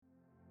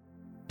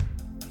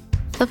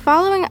The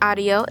following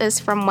audio is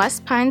from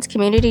West Pines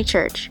Community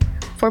Church.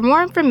 For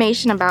more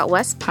information about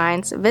West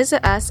Pines,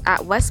 visit us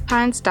at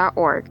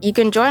westpines.org. You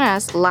can join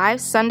us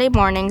live Sunday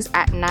mornings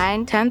at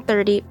 9,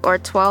 10:30, or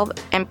 12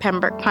 in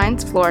Pembroke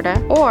Pines,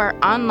 Florida, or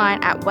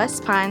online at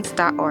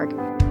westpines.org.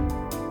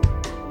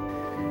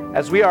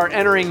 As we are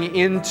entering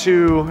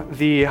into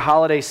the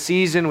holiday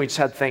season, we just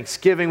had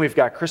Thanksgiving, we've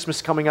got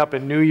Christmas coming up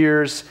and New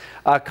Year's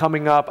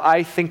coming up.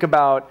 I think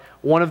about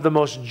one of the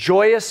most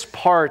joyous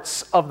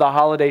parts of the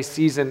holiday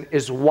season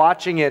is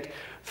watching it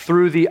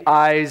through the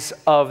eyes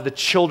of the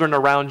children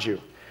around you.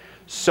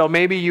 So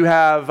maybe you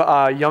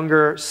have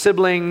younger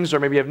siblings, or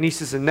maybe you have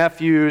nieces and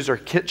nephews, or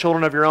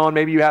children of your own,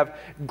 maybe you have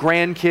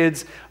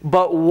grandkids,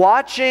 but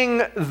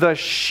watching the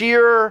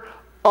sheer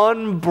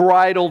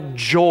unbridled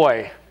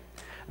joy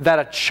that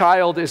a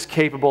child is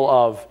capable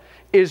of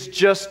is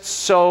just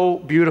so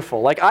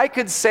beautiful. Like, I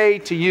could say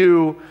to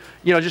you,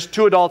 just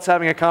two adults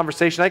having a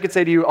conversation, I could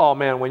say to you, oh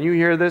man, when you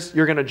hear this,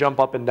 you're going to jump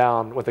up and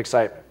down with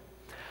excitement.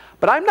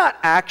 But I'm not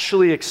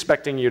actually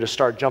expecting you to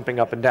start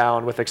jumping up and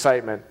down with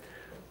excitement.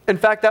 In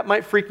fact, that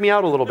might freak me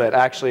out a little bit,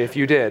 actually, if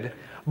you did.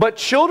 But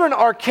children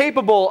are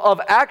capable of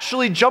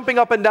actually jumping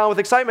up and down with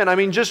excitement. I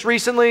mean, just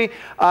recently,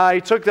 I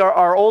took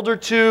our older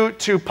two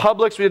to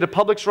Publix. We did a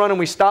Publix run, and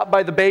we stopped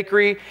by the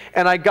bakery,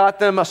 and I got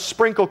them a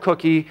sprinkle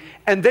cookie,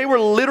 and they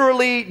were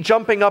literally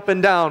jumping up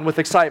and down with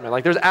excitement.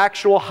 Like, there's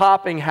actual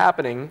hopping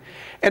happening.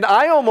 And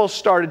I almost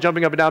started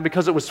jumping up and down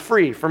because it was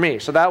free for me.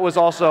 So that was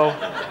also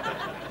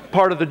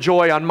part of the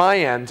joy on my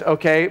end,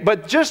 okay?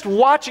 But just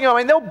watching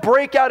them, they'll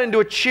break out into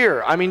a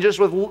cheer.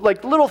 Just with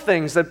like little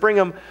things that bring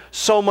them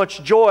so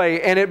much joy,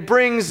 and it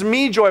brings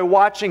me joy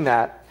watching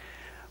that.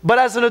 But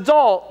as an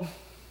adult,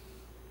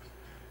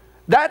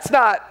 that's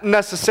not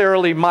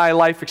necessarily my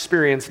life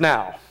experience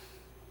now.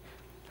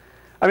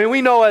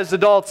 We know as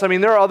adults,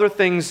 there are other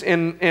things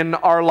in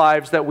our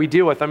lives that we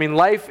deal with.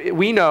 Life,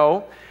 we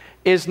know,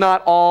 is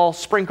not all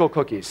sprinkle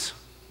cookies.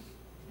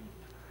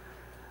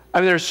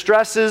 There's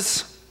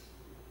stresses,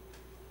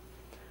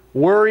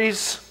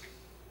 worries,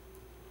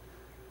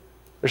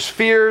 there's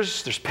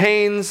fears, there's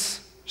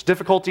pains, there's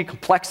difficulty,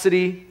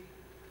 complexity,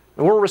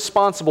 and we're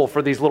responsible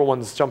for these little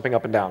ones jumping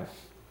up and down.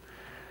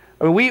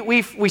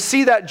 We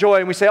see that joy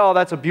and we say, oh,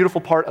 that's a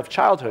beautiful part of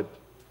childhood.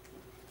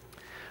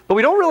 But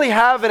we don't really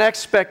have an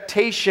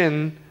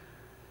expectation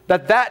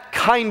that that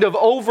kind of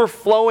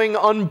overflowing,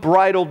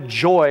 unbridled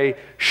joy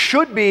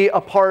should be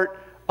a part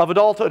of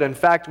adulthood. In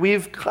fact,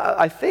 we've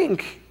kind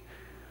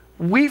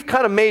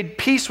of made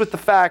peace with the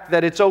fact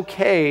that it's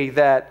okay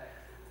that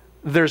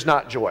there's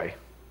not joy.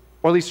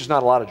 Or at least there's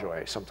not a lot of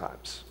joy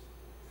sometimes.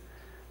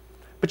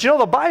 But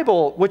the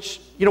Bible,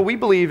 which we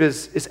believe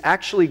is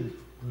actually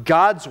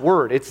God's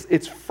word.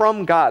 It's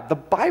from God. The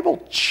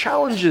Bible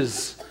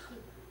challenges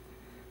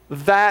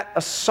that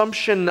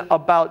assumption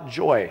about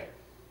joy.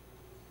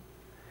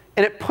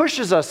 And it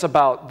pushes us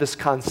about this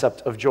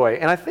concept of joy.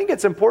 And I think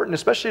it's important,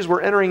 especially as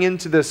we're entering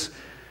into this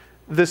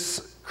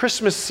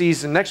Christmas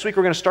season. Next week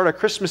we're going to start a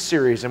Christmas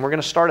series, and we're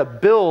going to start a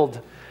build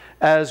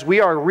as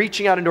we are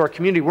reaching out into our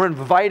community. We're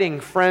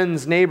inviting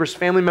friends, neighbors,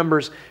 family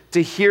members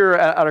to hear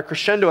at our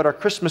crescendo, at our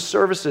Christmas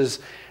services,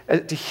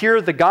 to hear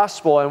the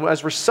gospel. And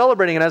as we're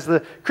celebrating, and as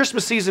the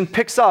Christmas season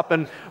picks up,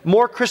 and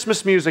more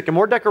Christmas music, and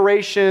more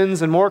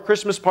decorations, and more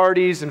Christmas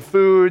parties, and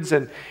foods,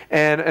 and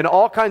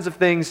all kinds of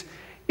things,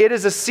 it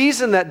is a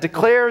season that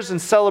declares and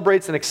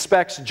celebrates and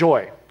expects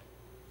joy.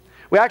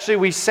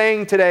 We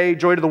sang today,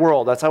 Joy to the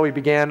World. That's how we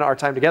began our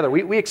time together.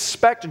 We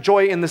expect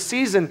joy in the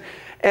season,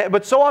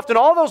 but so often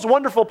all those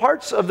wonderful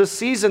parts of the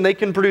season, they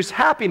can produce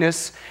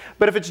happiness,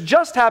 but if it's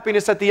just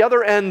happiness, at the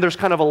other end, there's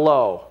kind of a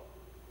low.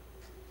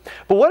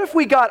 But what if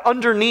we got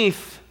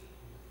underneath,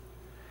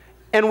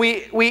 and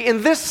we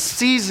in this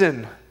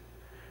season,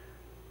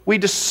 we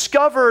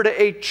discovered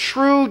a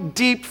true,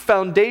 deep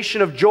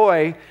foundation of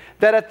joy,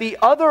 that at the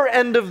other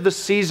end of the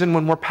season,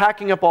 when we're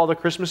packing up all the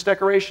Christmas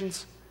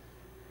decorations,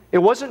 it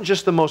wasn't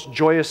just the most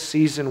joyous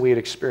season we had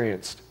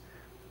experienced.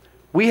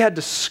 We had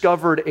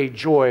discovered a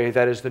joy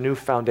that is the new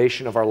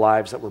foundation of our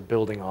lives that we're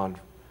building on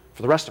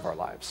for the rest of our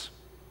lives.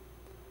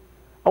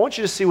 I want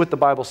you to see what the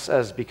Bible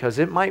says, because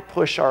it might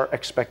push our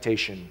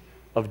expectation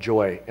of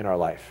joy in our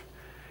life.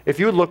 If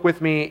you would look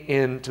with me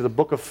into the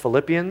book of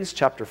Philippians,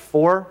 chapter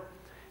 4.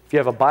 If you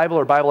have a Bible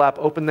or Bible app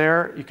open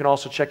there, you can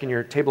also check in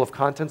your table of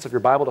contents of your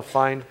Bible to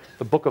find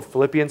the book of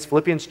Philippians.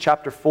 Philippians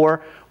chapter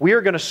 4. We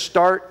are going to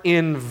start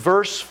in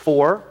verse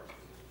 4.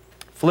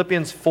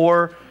 Philippians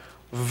 4,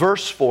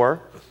 verse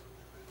 4.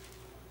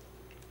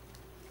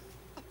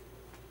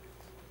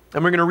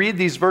 And we're going to read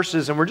these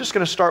verses, and we're just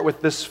going to start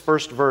with this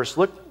first verse.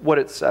 Look what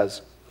it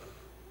says.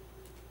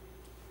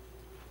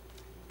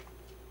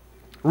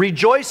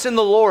 Rejoice in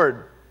the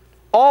Lord,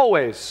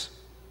 always.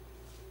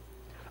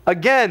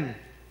 Again,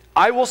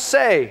 I will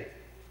say,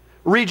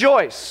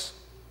 rejoice.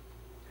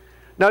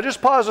 Now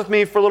just pause with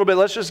me for a little bit.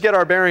 Let's just get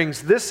our bearings.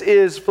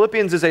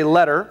 Philippians is a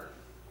letter.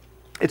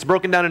 It's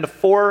broken down into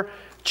 4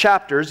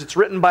 chapters. It's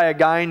written by a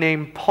guy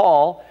named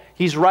Paul.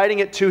 He's writing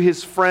it to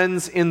his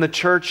friends in the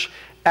church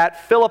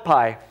at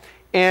Philippi.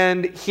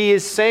 and he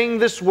is saying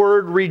this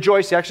word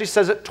rejoice. He actually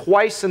says it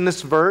twice in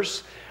this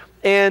verse.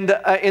 And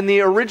in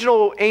the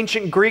original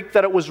ancient Greek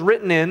that it was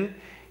written in,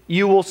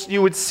 you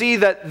would see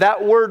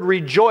that word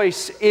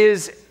rejoice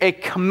is a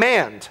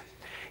command.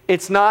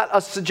 It's not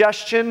a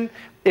suggestion.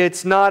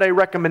 It's not a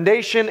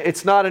recommendation.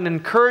 It's not an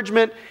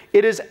encouragement.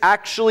 It is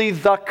actually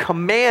the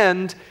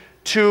command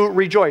to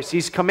rejoice.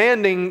 He's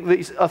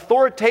commanding,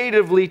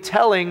 authoritatively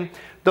telling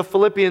the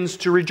Philippians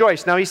to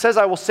rejoice. Now he says,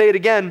 I will say it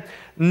again,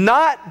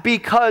 not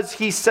because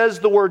he says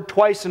the word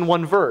twice in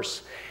one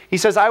verse. He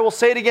says, I will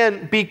say it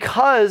again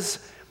because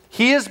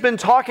he has been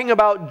talking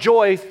about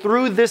joy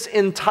through this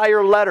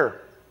entire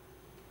letter.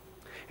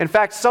 In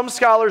fact, some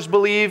scholars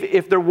believe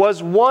if there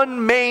was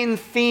one main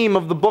theme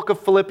of the book of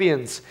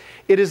Philippians,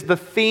 it is the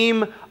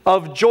theme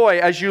of joy.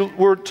 As you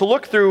were to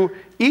look through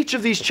each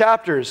of these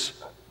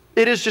chapters,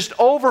 it is just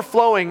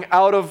overflowing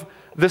out of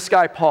this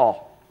guy,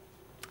 Paul.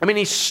 I mean,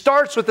 he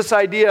starts with this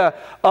idea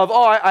of,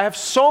 I have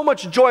so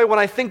much joy when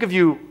I think of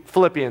you,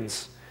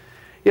 Philippians.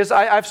 Yes,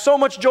 I have so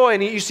much joy.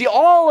 And you see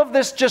all of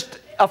this just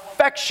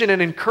affection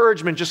and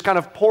encouragement just kind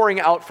of pouring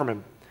out from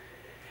him.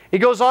 He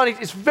goes on,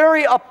 he's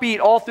very upbeat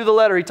all through the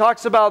letter. He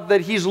talks about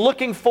that he's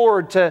looking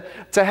forward to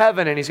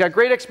heaven, and he's got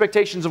great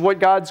expectations of what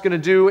God's going to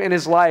do in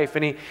his life.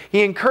 And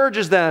he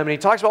encourages them, and he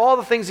talks about all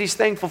the things he's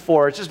thankful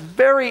for. It's just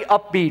very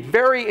upbeat,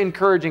 very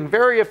encouraging,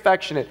 very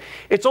affectionate.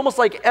 It's almost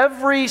like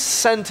every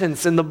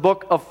sentence in the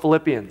book of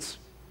Philippians,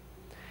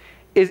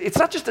 it's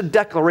not just a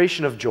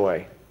declaration of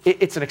joy.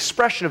 It's an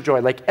expression of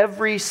joy. Like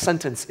every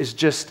sentence is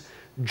just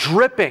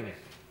dripping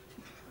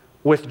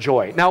with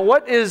joy. Now,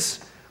 what is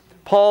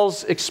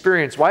Paul's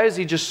experience? Why is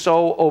he just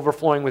so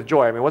overflowing with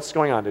joy? I mean, what's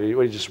going on? Did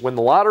he just win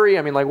the lottery?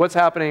 I mean, like, what's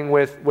happening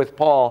with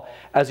Paul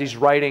as he's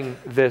writing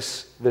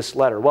this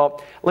letter?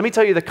 Well, let me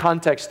tell you the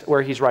context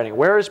where he's writing.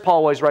 Where is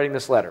Paul while he's writing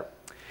this letter?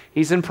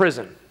 He's in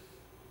prison.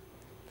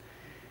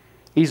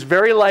 He's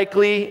very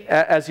likely,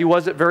 as he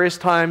was at various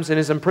times in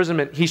his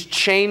imprisonment, he's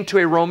chained to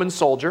a Roman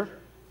soldier.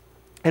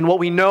 And what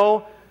we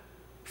know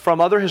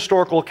from other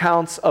historical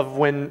accounts of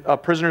when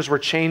prisoners were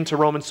chained to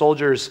Roman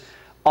soldiers,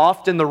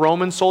 often the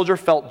Roman soldier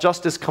felt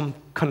just as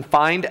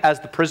confined as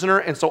the prisoner,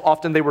 and so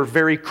often they were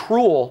very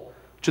cruel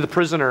to the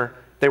prisoner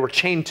they were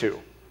chained to.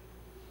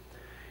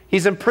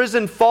 He's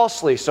imprisoned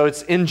falsely, so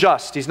it's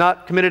unjust. He's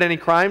not committed any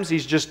crimes.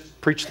 He's just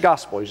preached the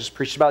gospel. He's just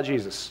preached about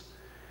Jesus.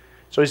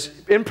 So he's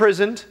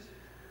imprisoned.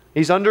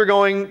 He's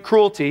undergoing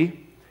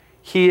cruelty.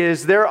 He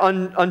is there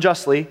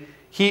unjustly.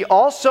 He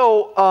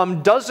also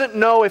doesn't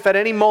know if at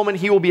any moment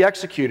he will be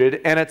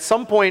executed, and at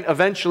some point,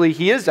 eventually,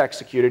 he is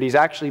executed. He's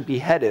actually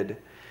beheaded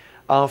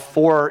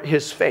for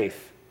his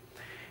faith.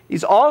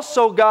 He's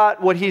also got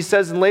what he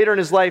says later in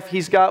his life,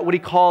 he's got what he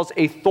calls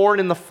a thorn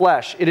in the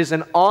flesh. It is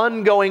an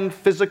ongoing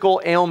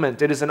physical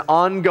ailment. It is an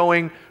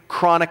ongoing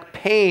chronic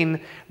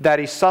pain that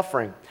he's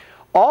suffering.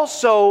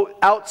 Also,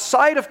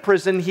 outside of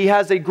prison, he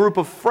has a group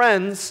of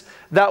friends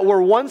that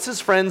were once his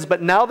friends,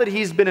 but now that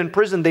he's been in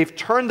prison, they've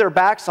turned their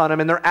backs on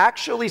him, and they're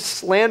actually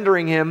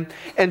slandering him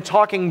and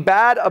talking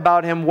bad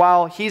about him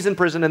while he's in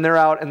prison and they're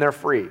out and they're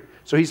free.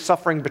 So he's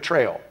suffering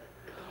betrayal.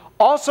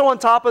 Also on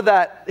top of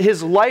that,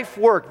 his life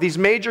work, these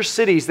major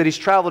cities that he's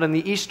traveled in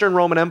the Eastern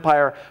Roman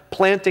Empire,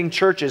 planting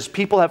churches,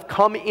 people have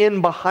come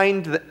in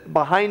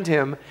behind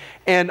him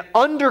and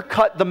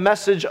undercut the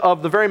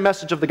very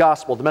message of the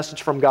gospel, the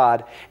message from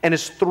God, and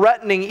is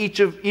threatening each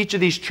of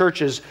these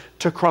churches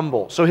to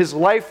crumble. So his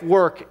life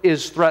work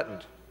is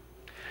threatened.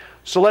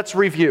 So let's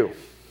review.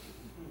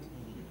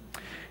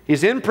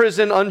 He's in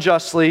prison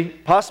unjustly,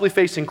 possibly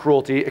facing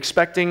cruelty,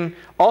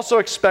 also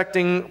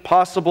expecting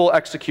possible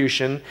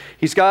execution.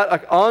 He's got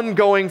an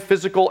ongoing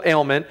physical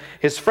ailment.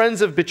 His friends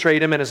have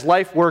betrayed him, and his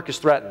life work is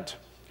threatened.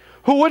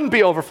 Who wouldn't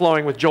be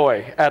overflowing with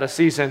joy at a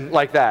season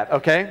like that,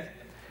 okay?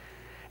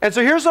 And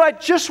so here's what I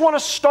just want to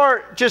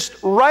start just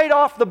right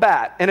off the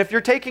bat. And if you're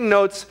taking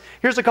notes,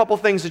 here's a couple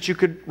things that you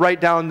could write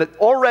down that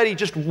already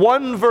just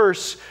one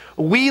verse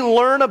we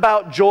learn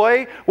about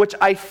joy, which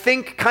I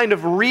think kind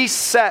of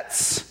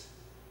resets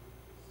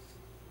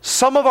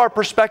some of our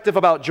perspective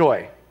about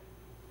joy.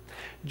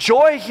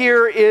 Joy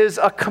here is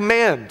a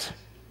command.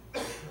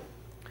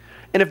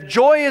 And if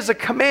joy is a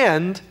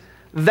command,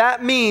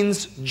 that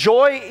means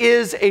joy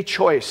is a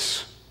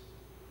choice.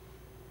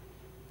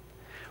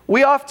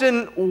 We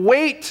often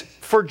wait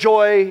for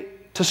joy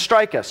to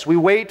strike us. We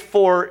wait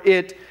for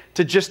it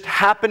to just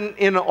happen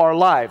in our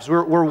lives.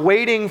 We're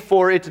waiting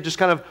for it to just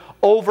kind of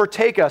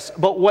overtake us.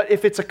 But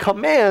if it's a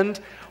command,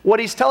 what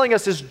he's telling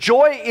us is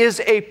joy is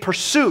a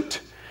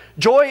pursuit.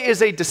 Joy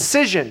is a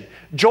decision.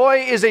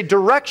 Joy is a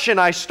direction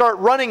I start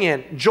running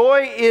in.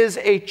 Joy is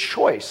a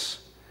choice.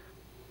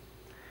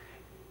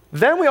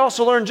 Then we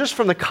also learn just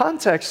from the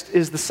context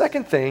is the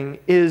second thing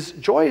is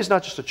joy is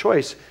not just a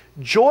choice.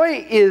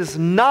 Joy is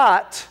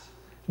not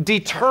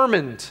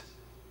determined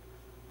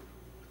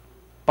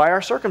by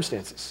our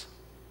circumstances.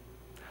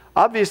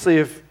 Obviously,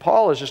 if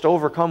Paul is just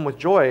overcome with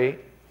joy,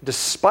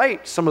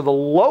 despite some of the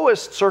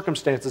lowest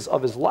circumstances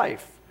of his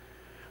life,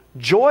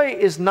 joy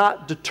is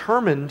not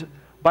determined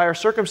by our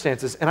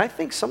circumstances. And I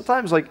think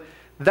sometimes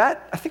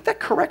I think that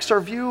corrects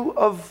our view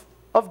of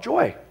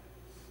joy.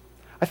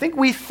 I think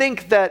we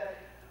think that,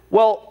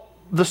 well,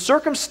 the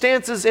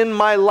circumstances in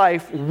my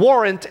life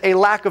warrant a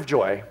lack of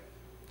joy,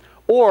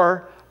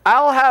 or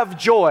I'll have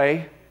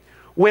joy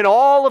when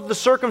all of the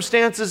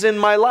circumstances in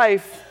my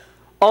life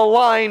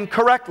align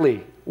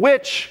correctly,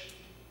 which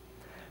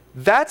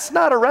that's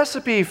not a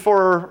recipe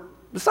for,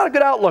 it's not a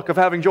good outlook of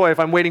having joy if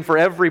I'm waiting for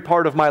every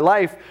part of my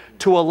life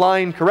to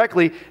align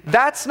correctly.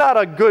 That's not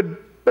a good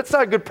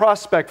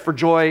prospect for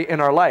joy in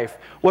our life.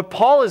 What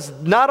Paul is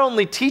not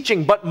only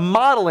teaching but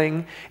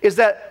modeling is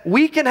that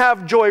we can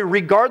have joy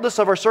regardless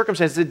of our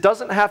circumstances. It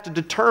doesn't have to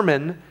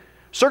determine,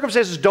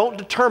 circumstances don't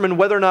determine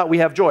whether or not we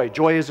have joy.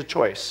 Joy is a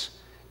choice,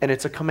 and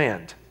it's a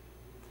command.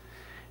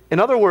 In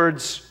other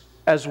words,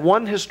 as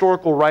one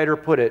historical writer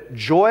put it,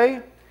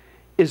 joy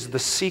is the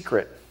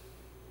secret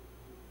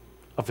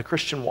of the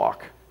Christian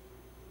walk.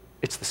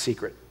 It's the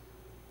secret.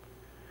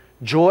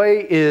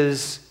 Joy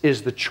is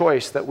the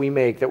choice that we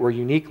make, that we're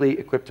uniquely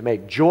equipped to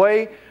make.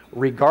 Joy,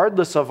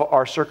 regardless of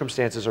our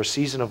circumstances or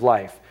season of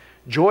life,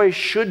 joy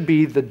should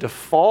be the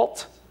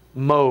default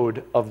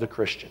mode of the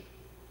Christian.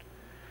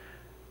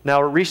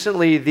 Now,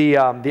 recently the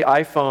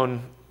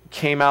iPhone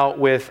came out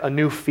with a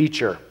new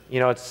feature.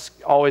 It's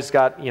always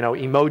got,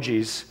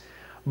 emojis.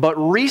 But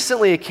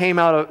recently it came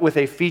out with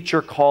a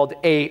feature called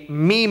a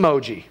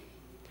Memoji.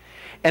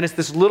 And it's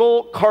this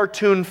little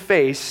cartoon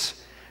face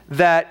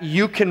that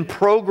you can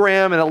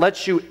program, and it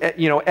lets you,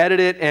 edit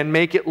it and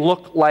make it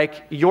look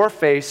like your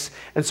face.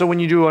 And so when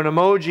you do an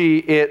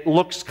emoji, it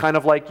looks kind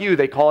of like you.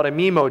 They call it a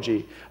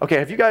Memoji. Okay,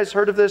 have you guys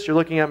heard of this? You're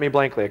looking at me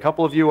blankly. A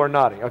couple of you are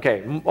nodding.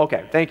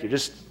 Okay, thank you.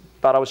 Just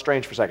thought I was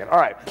strange for a second. All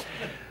right.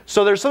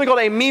 So there's something called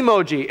a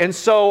Memoji. And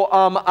so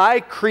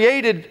I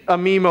created a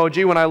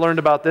Memoji when I learned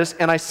about this,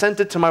 and I sent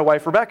it to my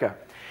wife, Rebecca.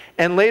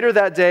 And later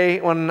that day,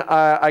 when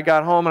I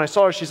got home and I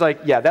saw her, she's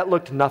like, yeah, that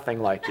looked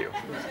nothing like you.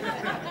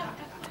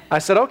 I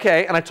said,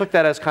 okay, and I took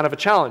that as kind of a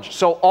challenge.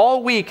 So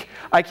all week,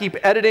 I keep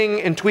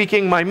editing and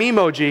tweaking my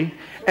Memoji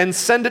and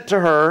send it to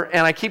her,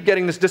 and I keep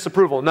getting this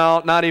disapproval.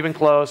 No, not even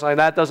close.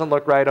 That doesn't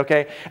look right,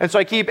 okay? And so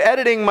I keep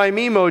editing my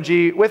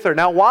Memoji with her.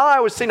 Now, while I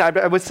was sitting,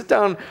 I would sit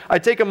down,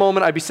 I'd take a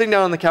moment, I'd be sitting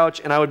down on the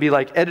couch, and I would be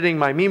like editing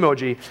my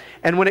Memoji.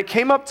 And when it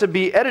came up to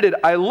be edited,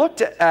 I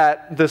looked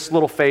at this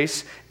little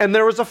face, and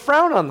there was a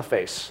frown on the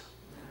face.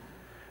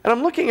 And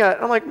I'm looking at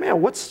it, I'm like,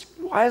 man,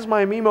 why is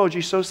my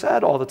Memoji so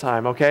sad all the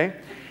time, okay?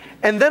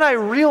 And then I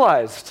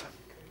realized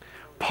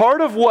part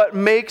of what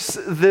makes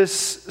this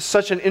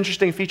such an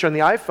interesting feature on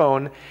the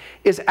iPhone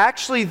is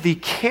actually the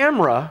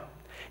camera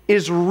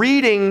is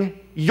reading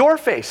your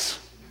face.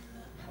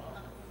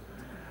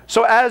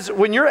 So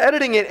when you're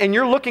editing it and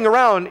you're looking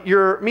around,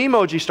 your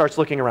Memoji starts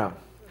looking around.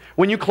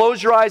 When you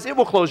close your eyes, it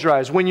will close your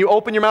eyes. When you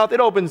open your mouth, it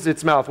opens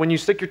its mouth. When you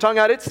stick your tongue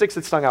out, it sticks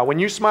its tongue out. When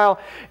you smile,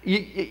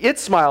 it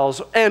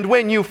smiles. And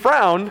when you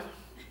frown,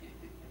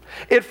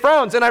 it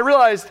frowns. And I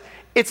realized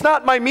it's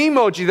not my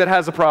Memoji that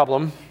has a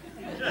problem.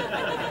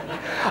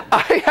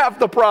 I have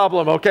the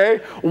problem,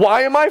 okay?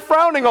 Why am I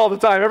frowning all the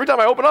time? Every time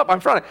I open up,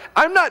 I'm frowning.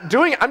 I'm not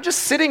doing it. I'm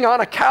just sitting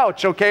on a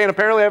couch, okay? And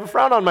apparently I have a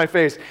frown on my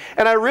face.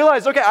 And I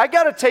realized, okay, I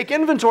got to take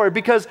inventory,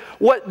 because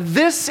what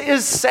this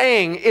is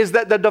saying is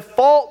that the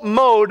default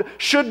mode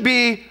should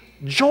be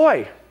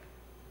joy.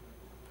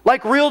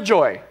 Like real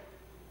joy.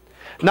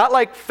 Not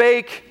like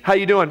fake, how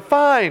you doing?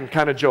 Fine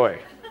kind of joy.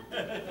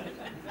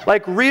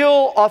 Like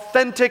real,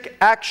 authentic,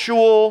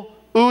 actual,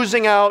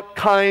 oozing out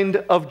kind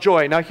of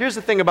joy. Now, here's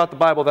the thing about the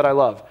Bible that I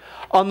love.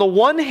 On the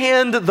one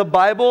hand, the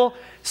Bible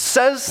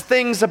says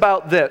things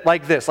about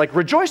this, like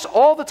rejoice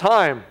all the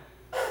time.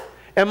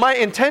 And my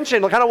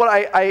intention, kind of what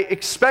I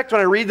expect when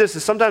I read this,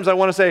 is sometimes I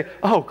want to say,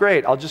 oh,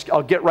 great,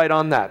 I'll get right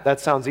on that. That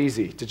sounds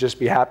easy, to just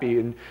be happy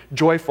and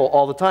joyful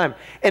all the time.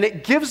 And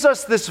it gives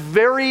us this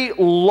very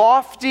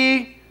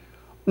lofty,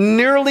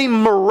 nearly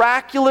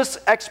miraculous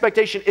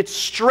expectation. It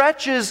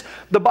stretches,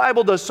 the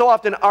Bible does so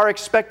often, our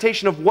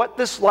expectation of what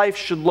this life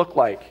should look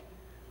like.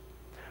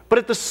 But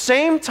at the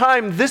same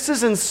time, this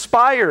is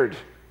inspired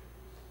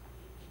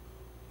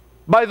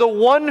by the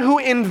one who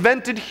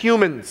invented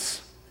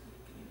humans.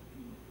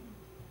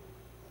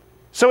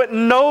 So it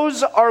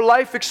knows our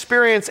life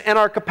experience and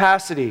our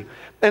capacity.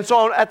 And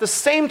so at the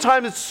same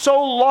time, it's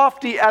so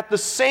lofty. At the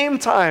same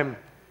time,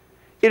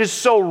 it is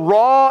so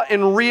raw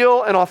and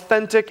real and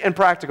authentic and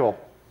practical.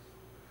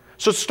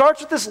 So it starts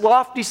with this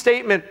lofty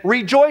statement,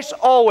 rejoice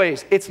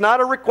always. It's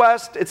not a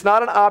request, it's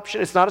not an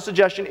option, it's not a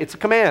suggestion, it's a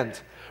command.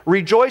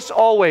 Rejoice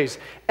always.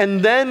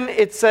 And then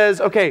it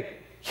says, okay,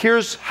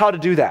 here's how to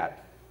do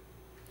that.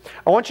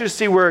 I want you to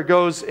see where it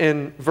goes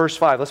in verse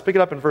 5. Let's pick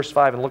it up in verse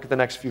 5 and look at the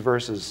next few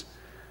verses.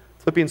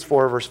 Philippians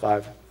 4, verse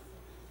 5.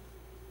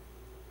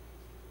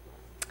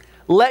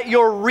 Let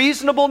your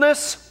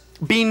reasonableness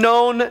be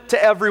known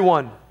to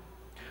everyone.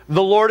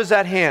 The Lord is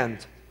at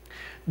hand.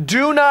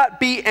 Do not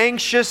be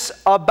anxious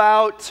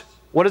about,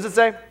 what does it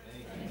say?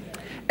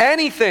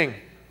 Anything.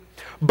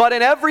 But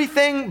in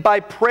everything, by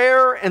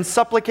prayer and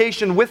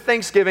supplication with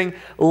thanksgiving,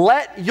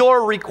 let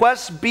your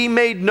requests be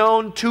made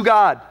known to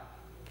God.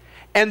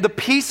 And the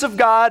peace of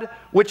God,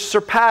 which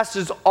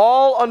surpasses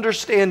all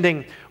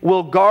understanding,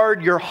 will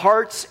guard your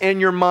hearts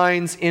and your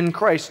minds in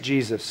Christ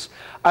Jesus.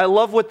 I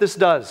love what this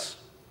does.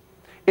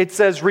 It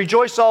says,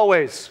 rejoice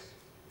always.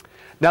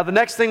 Now, the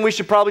next thing we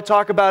should probably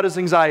talk about is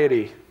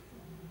anxiety.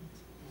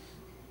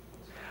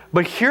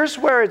 But here's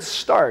where it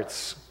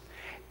starts.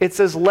 It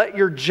says, let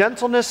your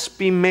gentleness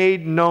be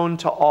made known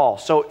to all.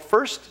 So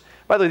first,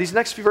 by the way, these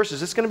next few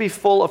verses, it's going to be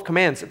full of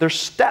commands. They're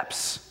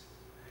steps.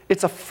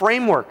 It's a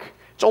framework.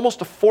 It's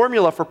almost a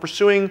formula for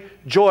pursuing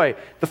joy.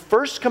 The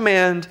first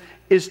command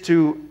is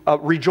to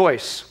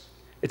rejoice.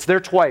 It's there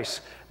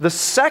twice. The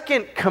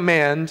second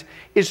command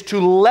is to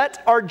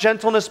let our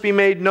gentleness be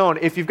made known.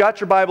 If you've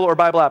got your Bible or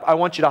Bible app, I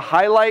want you to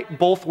highlight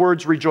both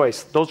words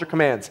rejoice. Those are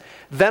commands.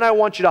 Then I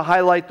want you to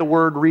highlight the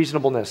word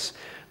reasonableness.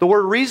 The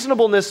word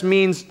reasonableness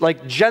means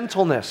like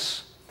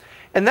gentleness.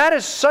 And that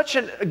is such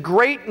a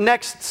great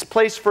next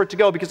place for it to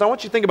go, because I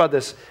want you to think about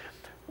this.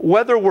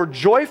 Whether we're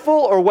joyful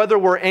or whether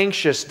we're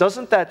anxious,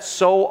 doesn't that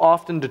so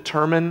often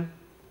determine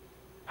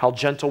how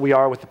gentle we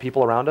are with the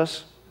people around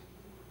us?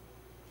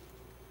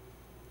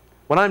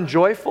 When I'm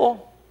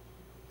joyful,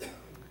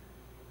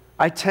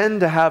 I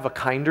tend to have a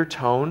kinder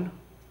tone.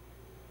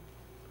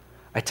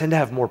 I tend to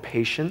have more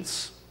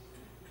patience.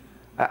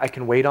 I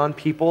can wait on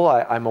people.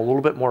 I'm a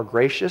little bit more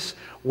gracious.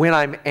 When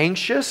I'm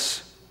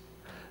anxious,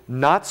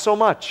 not so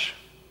much.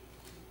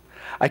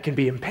 I can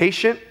be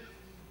impatient.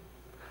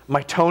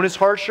 My tone is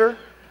harsher.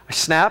 I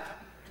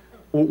snap.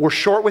 We're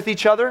short with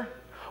each other.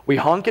 We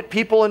honk at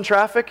people in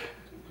traffic.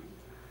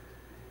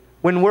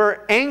 When we're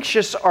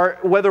anxious,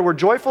 whether we're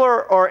joyful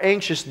or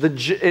anxious,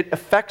 it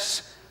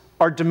affects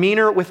our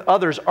demeanor with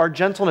others, our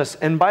gentleness.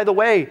 And by the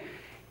way,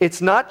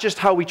 it's not just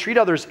how we treat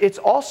others, it's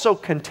also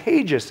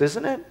contagious,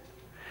 isn't it?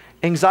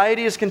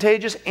 Anxiety is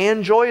contagious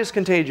and joy is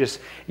contagious.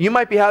 You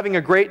might be having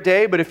a great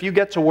day, but if you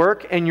get to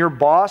work and your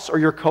boss or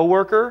your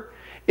coworker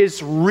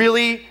is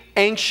really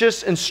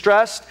anxious and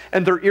stressed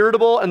and they're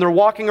irritable and they're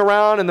walking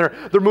around and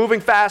they're moving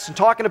fast and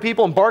talking to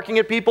people and barking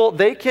at people,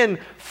 they can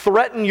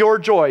threaten your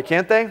joy,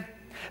 can't they?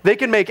 They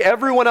can make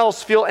everyone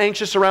else feel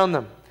anxious around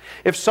them.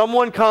 If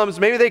someone comes,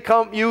 maybe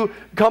you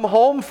come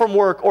home from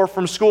work or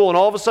from school, and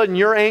all of a sudden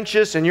you're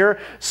anxious and you're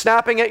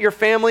snapping at your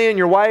family and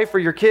your wife or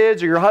your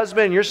kids or your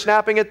husband, and you're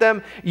snapping at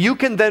them, you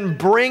can then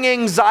bring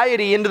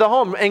anxiety into the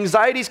home.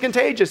 Anxiety is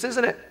contagious,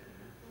 isn't it?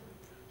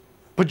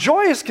 But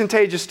joy is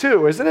contagious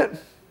too, isn't it?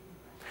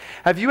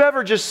 Have you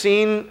ever just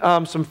seen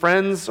some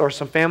friends or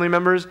some family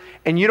members,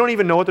 and you don't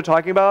even know what they're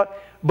talking about,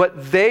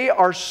 but they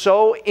are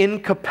so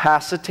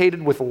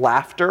incapacitated with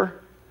laughter?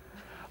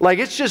 Like,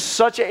 it's just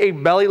such a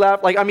belly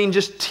laugh. Like, I mean,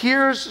 just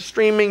tears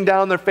streaming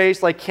down their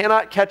face, like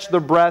cannot catch their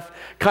breath,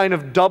 kind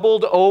of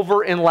doubled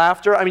over in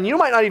laughter. I mean, you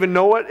might not even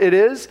know what it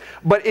is,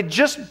 but it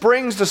just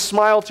brings a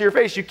smile to your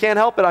face. You can't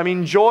help it. I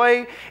mean,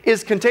 joy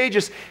is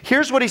contagious.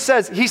 Here's what he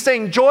says. He's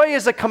saying joy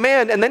is a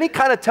command, and then he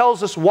kind of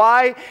tells us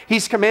why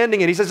he's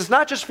commanding it. He says it's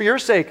not just for your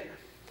sake,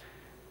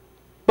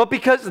 but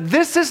because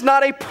this is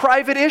not a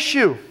private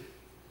issue.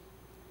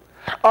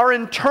 Our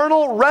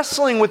internal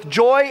wrestling with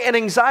joy and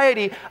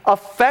anxiety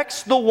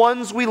affects the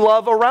ones we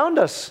love around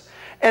us.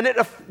 And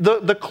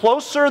the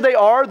closer they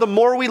are, the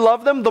more we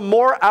love them, the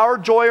more our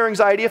joy or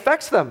anxiety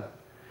affects them.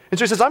 And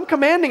so he says, I'm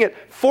commanding it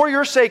for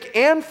your sake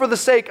and for the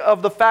sake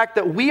of the fact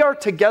that we are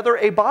together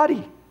a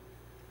body.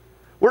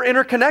 We're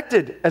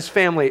interconnected as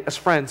family, as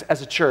friends,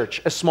 as a church,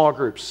 as small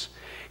groups.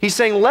 He's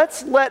saying,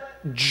 let's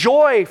let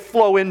joy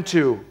flow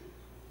into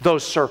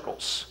those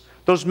circles.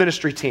 Those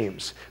ministry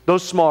teams,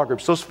 those small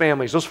groups, those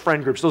families, those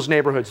friend groups, those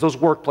neighborhoods, those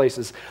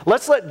workplaces.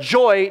 Let's let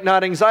joy,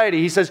 not anxiety.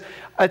 He says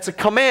it's a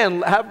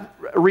command,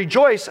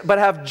 rejoice, but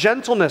have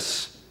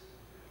gentleness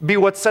be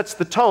what sets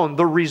the tone,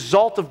 the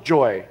result of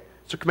joy.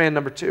 So command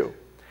number 2.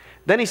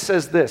 Then he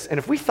says this, and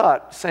if we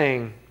thought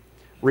saying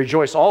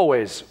rejoice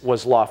always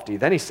was lofty,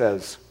 then he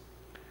says,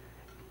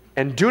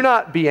 and do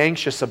not be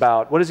anxious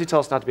about, what does he tell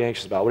us not to be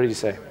anxious about? What did he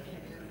say?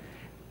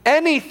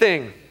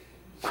 Anything.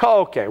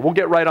 Oh, okay, we'll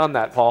get right on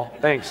that, Paul.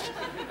 Thanks.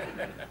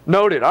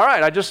 Noted. All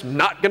right, I'm just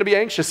not going to be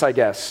anxious, I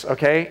guess,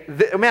 okay?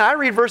 Man, I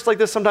read verse like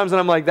this sometimes and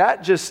I'm like,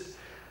 that just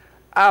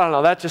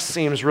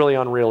seems really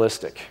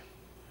unrealistic.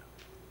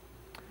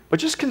 But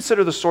just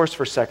consider the source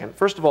for a second.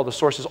 First of all, the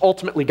source is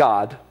ultimately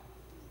God.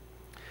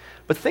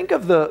 But think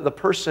of the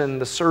person,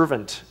 the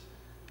servant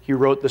he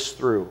wrote this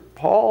through.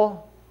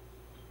 Paul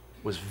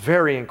was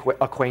very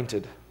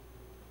acquainted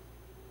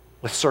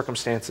with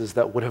circumstances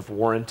that would have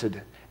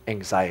warranted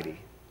anxiety.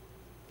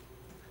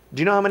 Do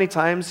you know how many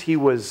times he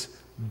was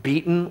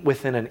beaten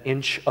within an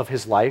inch of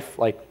his life?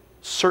 Like,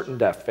 certain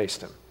death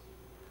faced him.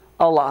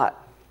 A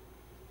lot.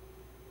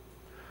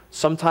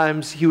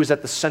 Sometimes he was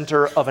at the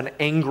center of an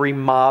angry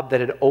mob that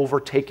had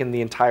overtaken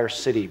the entire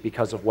city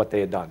because of what they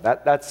had done.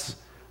 That's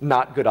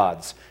not good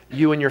odds.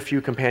 You and your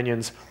few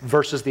companions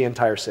versus the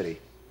entire city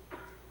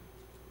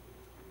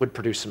would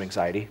produce some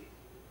anxiety.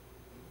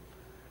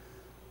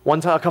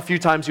 A few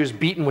times he was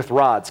beaten with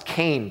rods,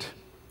 caned,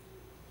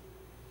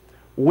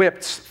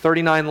 whipped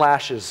 39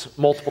 lashes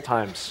multiple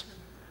times.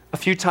 A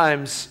few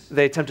times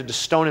they attempted to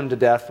stone him to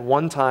death.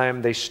 One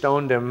time they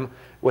stoned him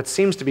what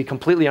seems to be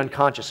completely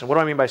unconscious. And what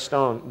do I mean by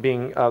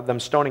them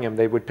stoning him?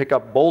 They would pick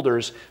up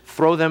boulders,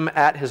 throw them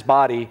at his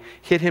body,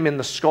 hit him in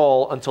the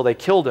skull until they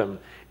killed him.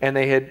 And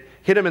they had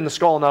hit him in the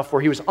skull enough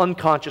where he was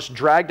unconscious,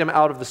 dragged him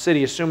out of the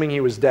city, assuming he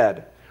was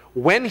dead.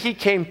 When he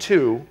came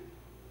to,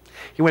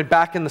 he went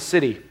back in the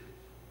city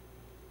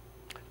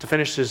to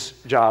finish his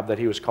job that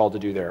he was called to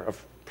do there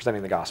of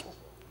presenting the gospel.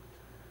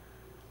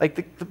 Like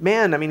the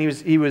man, I mean,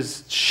 he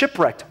was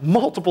shipwrecked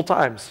multiple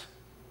times.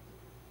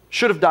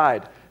 Should have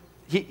died.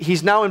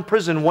 He's now in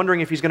prison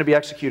wondering if he's going to be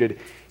executed.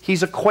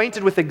 He's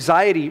acquainted with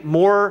anxiety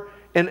more,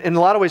 in a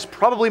lot of ways,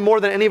 probably more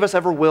than any of us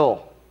ever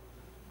will.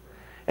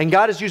 And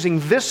God is using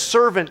this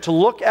servant to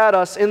look at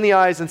us in the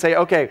eyes and say,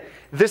 okay,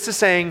 this is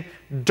saying,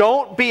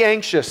 don't be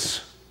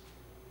anxious.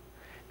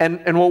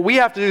 And what we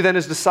have to do then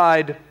is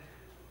decide,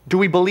 do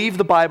we believe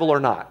the Bible or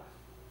not?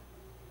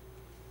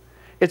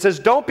 It says,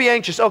 don't be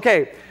anxious.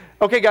 Okay,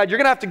 God, you're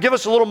going to have to give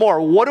us a little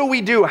more. What do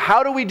we do?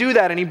 How do we do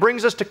that? And he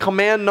brings us to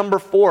command number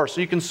 4. So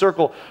you can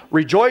circle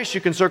rejoice, you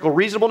can circle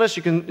reasonableness,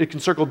 you can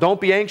circle don't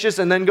be anxious,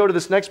 and then go to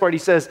this next part. He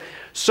says,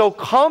 so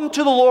come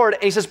to the Lord,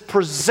 and he says,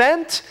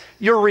 present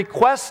your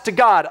requests to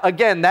God.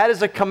 Again, that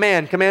is a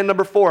command. Command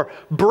number 4.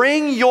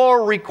 Bring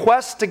your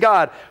requests to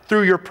God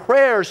through your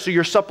prayers, through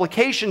your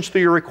supplications,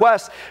 through your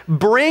requests.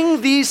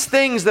 Bring these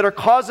things that are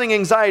causing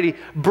anxiety.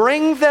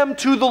 Bring them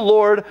to the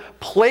Lord.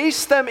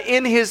 Place them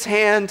in His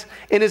hands.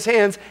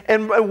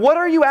 And what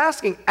are you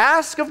asking?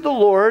 Ask of the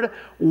Lord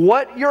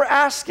what you're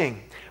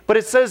asking. But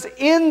it says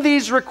in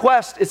these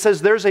requests, it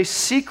says there's a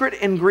secret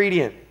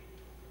ingredient.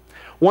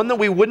 One that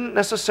we wouldn't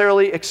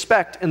necessarily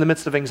expect in the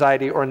midst of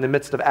anxiety or in the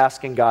midst of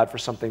asking God for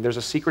something. There's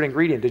a secret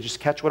ingredient. Did you just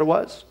catch what it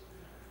was?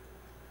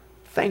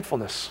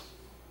 Thankfulness.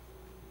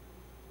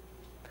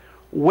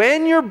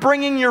 When you're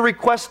bringing your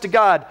request to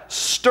God,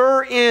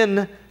 stir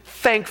in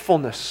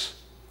thankfulness.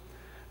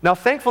 Now,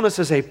 thankfulness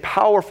is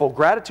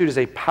gratitude is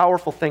a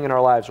powerful thing in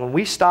our lives. When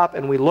we stop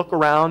and we look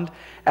around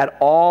at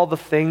all the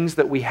things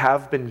that we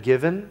have been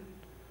given,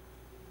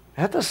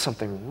 that does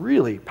something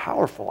really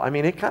powerful. I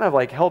mean, it kind of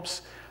like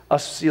helps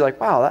us see like,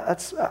 wow,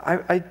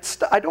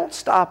 I don't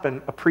stop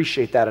and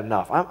appreciate that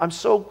enough. I'm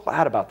so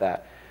glad about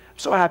that. I'm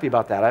so happy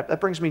about that. That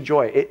brings me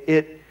joy.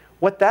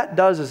 What that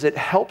does is it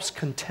helps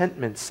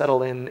contentment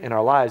settle in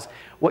our lives.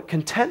 What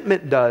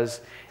contentment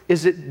does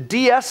is it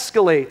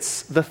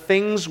de-escalates the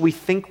things we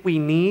think we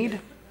need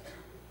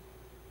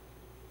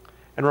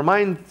and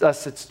reminds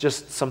us it's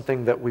just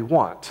something that we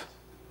want.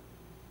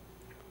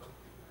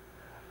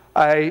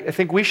 I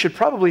think we should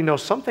probably know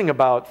something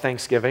about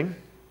Thanksgiving.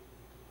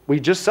 We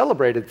just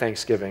celebrated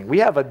Thanksgiving. We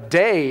have a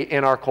day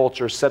in our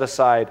culture set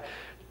aside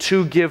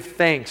to give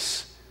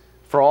thanks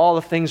for all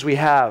the things we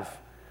have,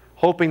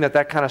 hoping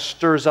that kind of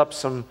stirs up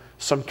some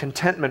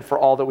contentment for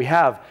all that we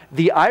have.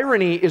 The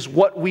irony is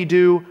what we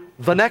do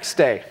the next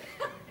day.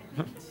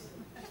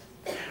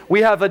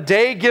 We have a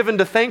day given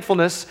to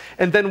thankfulness,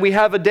 and then we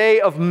have a day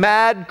of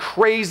mad,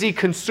 crazy,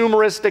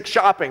 consumeristic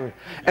shopping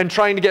and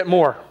trying to get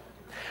more.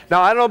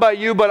 Now, I don't know about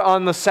you, but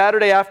on the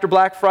Saturday after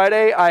Black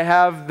Friday, I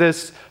have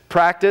this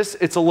practice.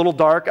 It's a little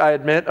dark, I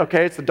admit,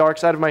 okay? It's the dark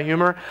side of my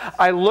humor.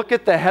 I look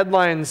at the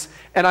headlines,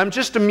 and I'm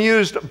just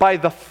amused by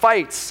the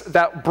fights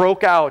that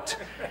broke out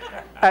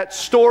at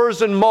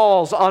stores and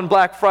malls on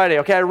Black Friday.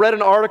 Okay, I read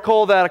an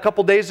article that a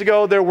couple days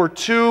ago, there were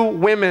 2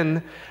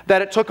 women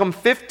that it took them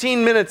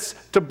 15 minutes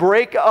to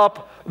break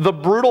up the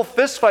brutal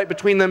fist fight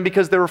between them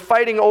because they were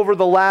fighting over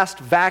the last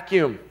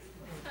vacuum.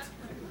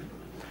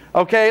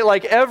 Okay,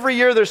 like every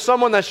year there's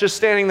someone that's just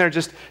standing there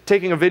just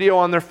taking a video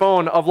on their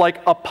phone of like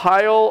a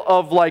pile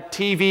of like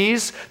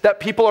TVs that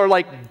people are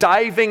like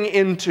diving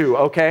into,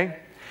 okay?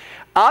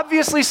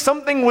 Obviously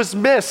something was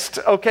missed,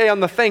 okay,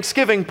 on the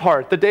Thanksgiving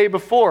part the day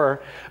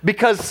before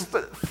because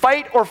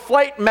fight or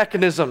flight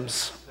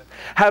mechanisms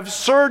have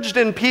surged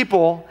in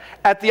people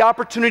at the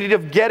opportunity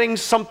of getting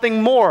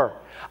something more.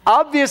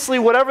 Obviously,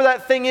 whatever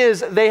that thing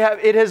is,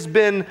 it has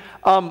been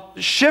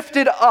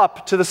shifted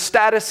up to the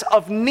status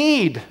of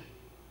need.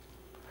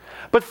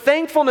 But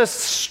thankfulness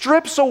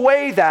strips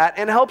away that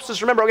and helps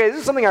us remember, okay, this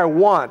is something I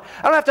want.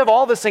 I don't have to have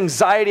all this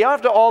anxiety. I don't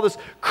have to have all this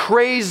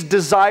crazed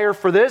desire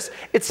for this.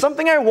 It's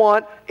something I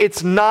want.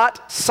 It's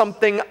not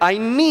something I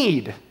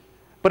need,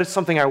 but it's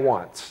something I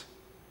want.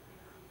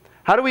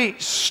 How do we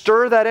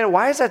stir that in?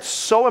 Why is that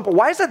so important?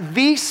 Why is that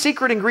the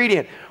secret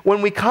ingredient?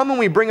 When we come and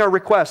we bring our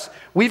requests,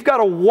 we've got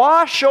to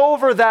wash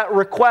over that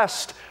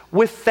request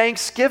with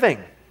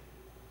thanksgiving.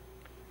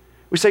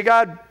 We say,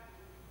 God,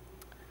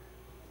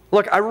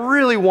 look, I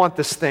really want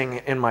this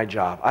thing in my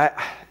job.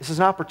 This is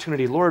an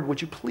opportunity. Lord,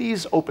 would you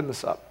please open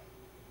this up?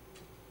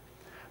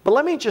 But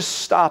let me just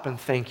stop and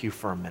thank you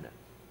for a minute.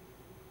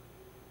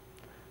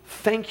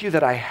 Thank you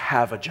that I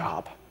have a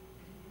job.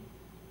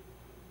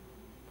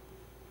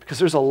 Because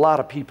there's a lot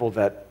of people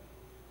that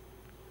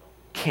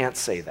can't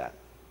say that.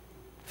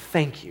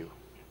 Thank you.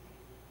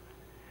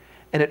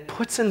 And it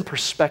puts in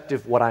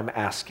perspective what I'm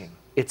asking.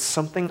 It's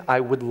something I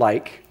would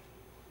like,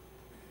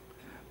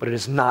 but it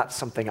is not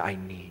something I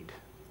need.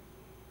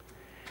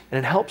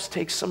 And it helps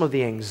take some of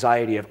the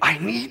anxiety of, I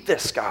need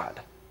this,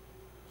 God.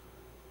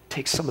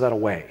 takes some of that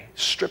away,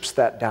 strips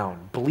that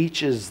down,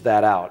 bleaches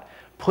that out,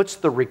 puts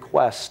the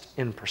request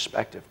in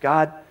perspective.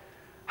 God,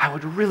 I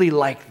would really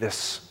like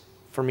this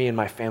for me and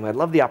my family. I'd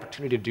love the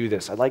opportunity to do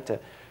this. I'd like to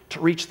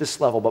reach this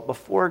level. But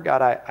before,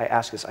 God, I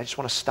ask this, I just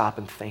want to stop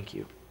and thank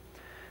you.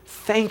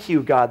 Thank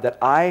you, God, that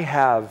I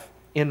have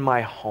in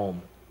my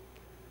home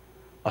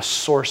a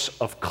source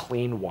of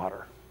clean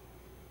water.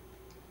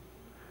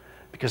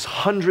 Because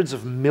hundreds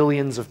of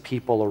millions of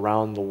people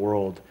around the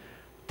world,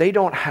 they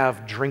don't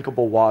have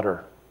drinkable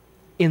water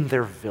in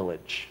their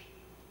village.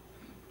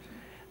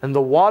 And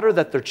the water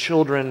that their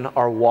children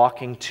are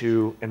walking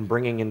to and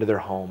bringing into their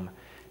home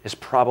is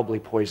probably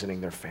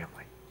poisoning their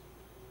family.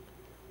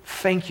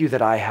 Thank you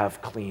that I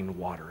have clean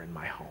water in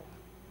my home.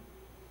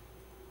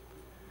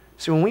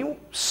 So when we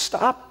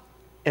stop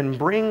and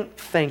bring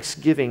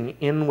thanksgiving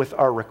in with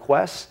our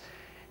requests,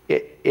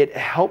 it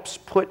helps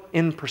put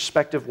in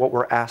perspective what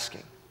we're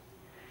asking.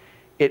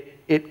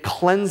 It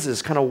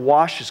cleanses, kind of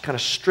washes, kind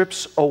of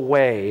strips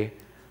away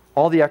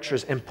all the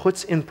extras and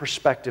puts in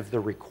perspective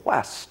the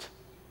request.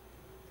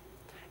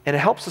 And it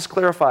helps us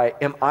clarify,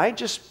 am I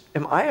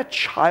a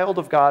child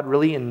of God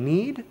really in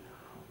need,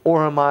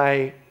 or am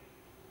I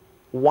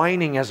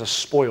whining as a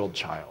spoiled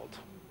child?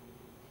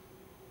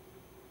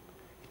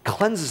 It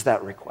cleanses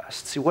that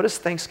request. See, what does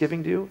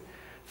thanksgiving do?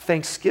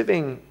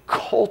 Thanksgiving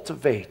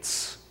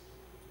cultivates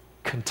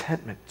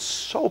contentment.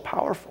 So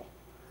powerful.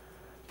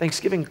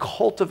 Thanksgiving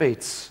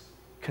cultivates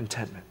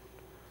contentment.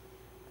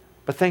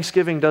 But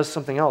thanksgiving does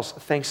something else.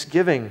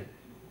 Thanksgiving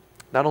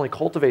not only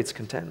cultivates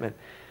contentment,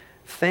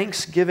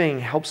 thanksgiving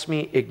helps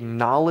me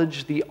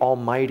acknowledge the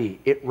Almighty.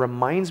 It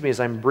reminds me as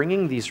I'm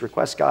bringing these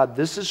requests, God,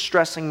 this is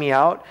stressing me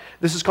out.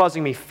 This is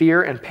causing me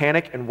fear and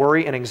panic and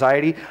worry and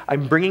anxiety.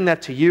 I'm bringing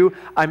that to you.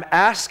 I'm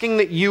asking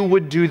that you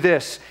would do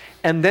this.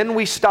 And then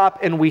we stop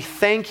and we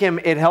thank him.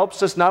 It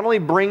helps us not only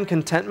bring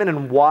contentment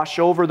and wash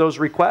over those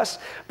requests,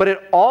 but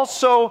it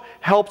also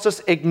helps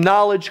us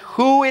acknowledge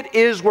who it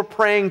is we're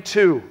praying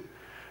to.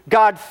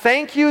 God,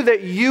 thank you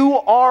that you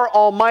are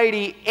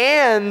almighty,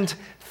 and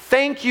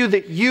thank you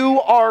that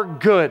you are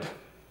good.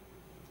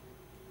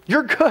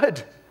 You're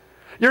good.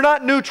 You're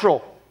not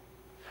neutral.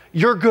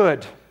 You're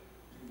good.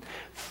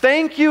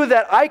 Thank you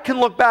that I can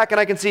look back and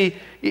I can see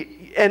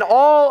in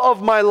all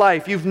of my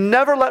life, you've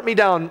never let me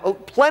down.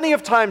 Plenty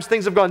of times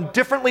things have gone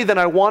differently than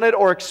I wanted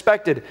or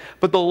expected.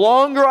 But the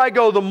longer I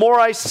go, the more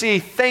I see,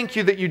 thank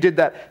you that you did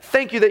that.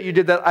 Thank you that you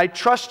did that. I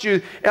trust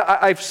you.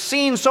 I've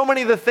seen so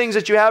many of the things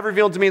that you have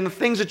revealed to me and the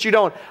things that you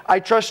don't. I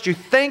trust you.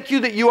 Thank you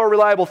that you are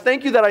reliable.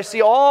 Thank you that I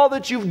see all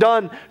that you've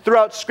done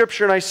throughout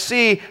Scripture and I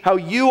see how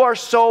you are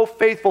so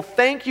faithful.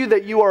 Thank you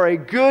that you are a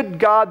good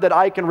God that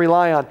I can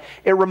rely on.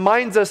 It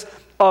reminds us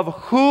of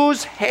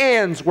whose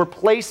hands we're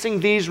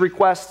placing these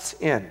requests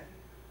in.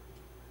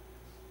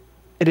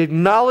 It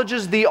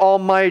acknowledges the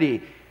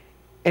Almighty.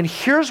 And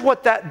here's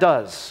what that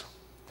does.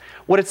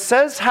 What it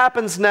says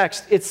happens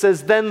next. It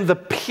says, then the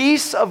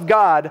peace of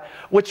God,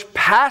 which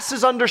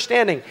passes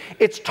understanding.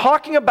 It's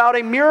talking about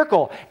a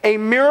miracle. A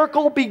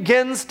miracle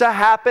begins to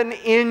happen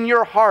in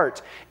your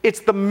heart.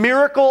 It's the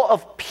miracle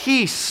of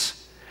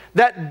peace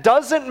that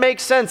doesn't make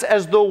sense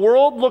as the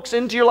world looks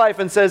into your life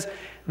and says,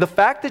 the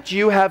fact that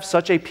you have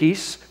such a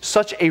peace,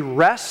 such a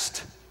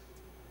rest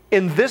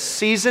in this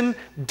season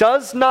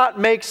does not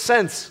make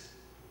sense.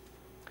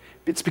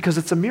 It's because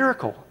it's a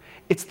miracle.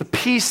 It's the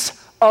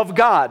peace of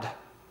God.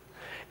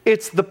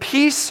 It's the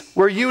peace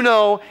where you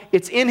know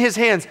it's in His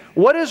hands.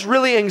 What is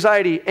really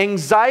anxiety?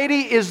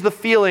 Anxiety is the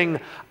feeling,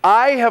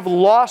 I have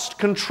lost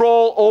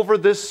control over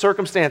this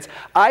circumstance.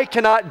 I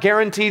cannot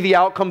guarantee the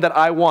outcome that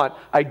I want.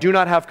 I do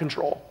not have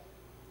control.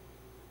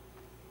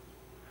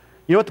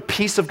 You know what the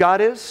peace of God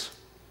is?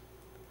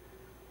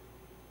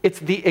 It's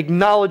the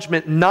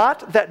acknowledgement,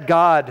 not that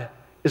God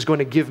is going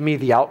to give me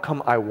the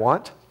outcome I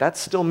want. That's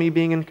still me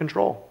being in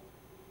control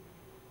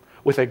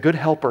with a good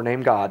helper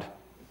named God.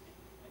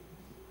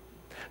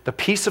 The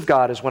peace of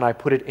God is when I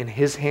put it in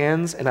His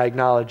hands and I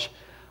acknowledge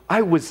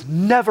I was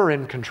never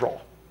in control.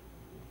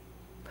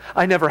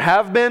 I never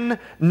have been,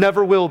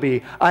 never will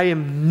be. I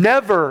am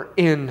never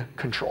in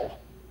control.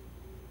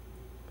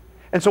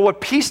 And so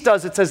what peace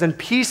does, it says, and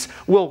peace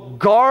will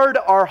guard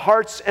our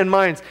hearts and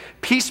minds.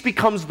 Peace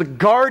becomes the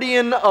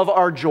guardian of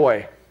our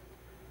joy.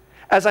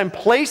 As I'm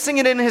placing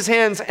it in His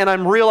hands and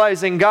I'm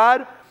realizing,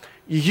 God,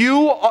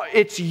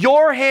 it's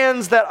your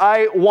hands that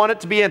I want it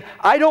to be in.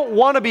 I don't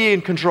want to be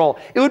in control.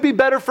 It would be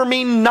better for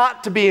me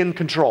not to be in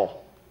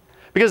control.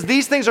 Because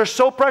these things are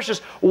so precious.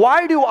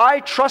 Why do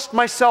I trust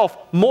myself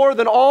more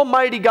than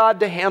Almighty God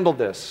to handle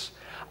this?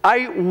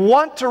 I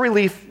want to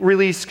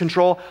release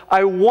control.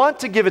 I want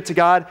to give it to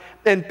God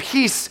and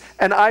peace,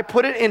 and I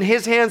put it in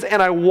His hands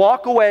and I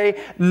walk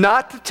away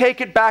not to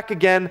take it back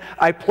again.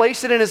 I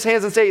place it in His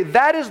hands and say,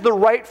 that is the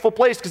rightful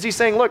place, because He's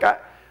saying, look,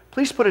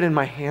 please put it in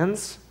my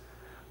hands.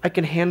 I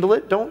can handle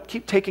it. Don't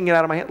keep taking it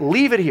out of my hand.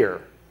 Leave it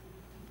here.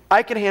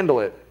 I can handle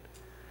it.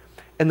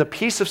 And the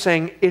peace of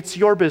saying, it's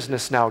your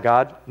business now,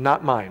 God,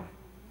 not mine,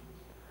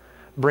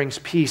 brings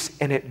peace,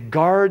 and it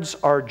guards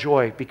our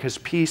joy because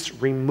peace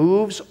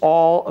removes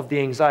all of the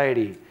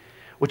anxiety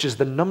which is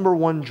the number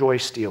one joy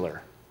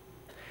stealer.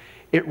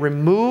 It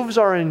removes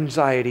our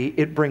anxiety.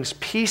 It brings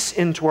peace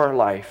into our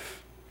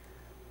life.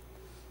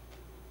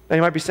 Now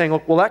you might be saying,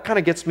 well, that kind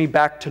of gets me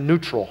back to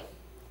neutral.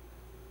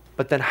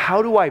 But then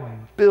how do I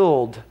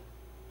build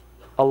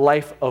a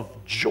life of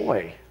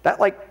joy? That,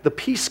 like, the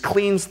peace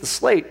cleans the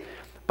slate.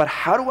 But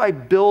how do I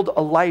build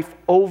a life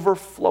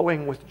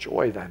overflowing with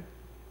joy then?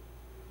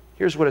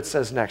 Here's what it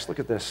says next. Look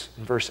at this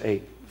in verse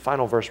 8.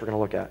 Final verse we're going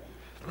to look at.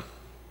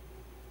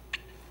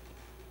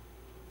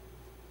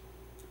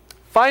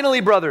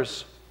 Finally,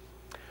 brothers,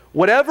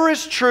 whatever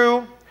is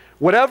true,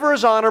 whatever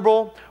is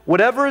honorable,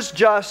 whatever is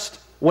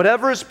just,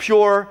 whatever is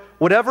pure,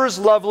 whatever is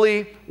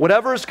lovely,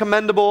 whatever is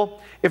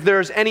commendable, if there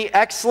is any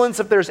excellence,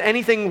 if there's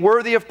anything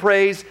worthy of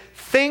praise,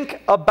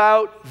 think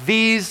about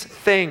these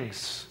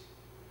things.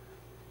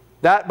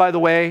 That, by the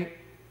way,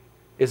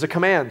 is a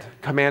command.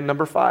 Command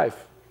number 5.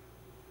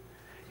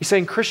 He's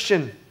saying,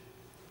 Christian,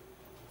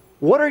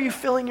 what are you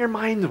filling your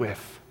mind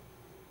with?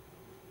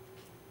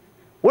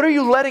 What are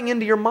you letting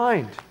into your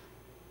mind?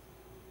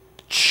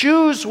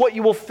 Choose what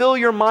you will fill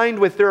your mind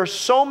with. There are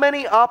so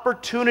many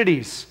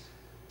opportunities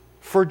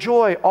for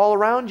joy all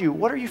around you.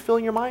 What are you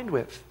filling your mind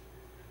with?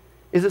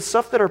 Is it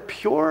stuff that are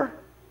pure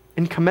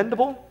and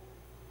commendable?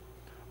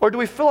 Or do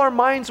we fill our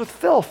minds with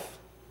filth?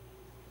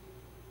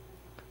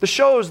 The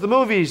shows, the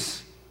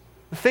movies,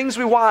 the things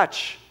we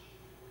watch,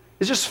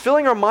 is just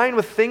filling our mind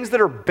with things that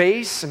are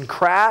base and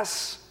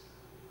crass?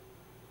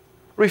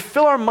 Or we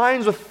fill our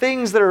minds with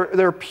things that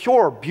are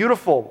pure,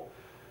 beautiful,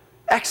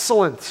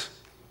 excellent,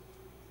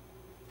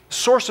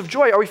 source of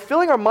joy? Are we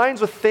filling our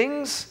minds with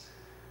things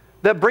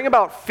that bring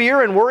about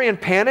fear and worry and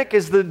panic?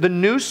 Is the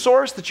news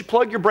source that you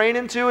plug your brain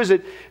into, is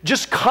it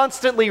just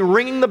constantly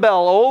ringing the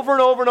bell over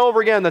and over and over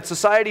again that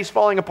society's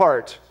falling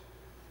apart?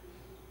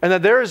 And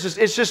that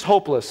it's just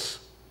hopeless?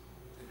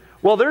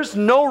 Well, there's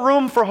no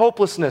room for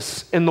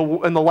hopelessness in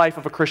the life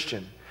of a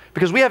Christian,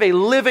 because we have a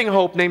living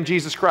hope named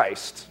Jesus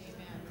Christ.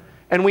 Amen.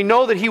 And we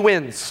know that He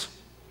wins.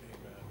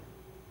 Amen.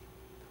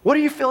 What are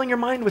you filling your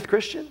mind with,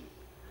 Christian?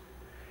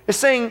 It's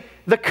saying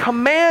the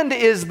command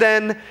is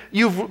then,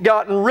 you've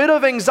gotten rid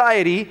of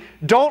anxiety,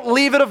 don't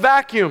leave it a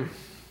vacuum.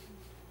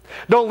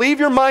 Don't leave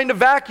your mind a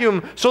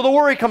vacuum so the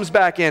worry comes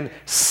back in.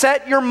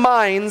 Set your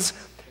minds,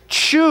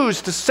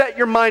 choose to set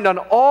your mind on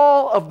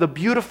all of the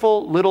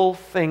beautiful little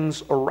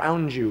things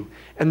around you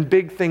and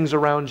big things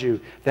around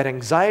you that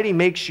anxiety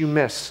makes you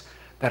miss,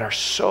 that are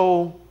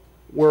so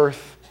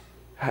worth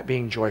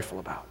being joyful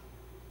about.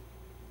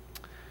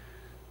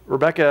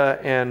 Rebecca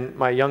and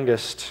my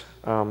youngest,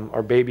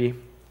 our baby,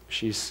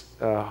 she's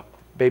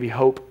baby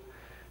Hope.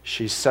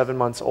 She's 7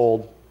 months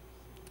old.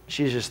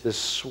 She's just this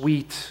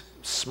sweet,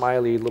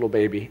 smiley little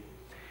baby.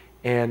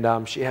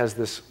 And she has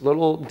this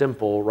little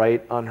dimple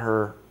right on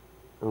her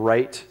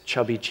right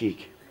chubby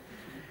cheek.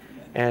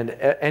 And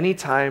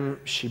anytime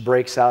she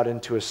breaks out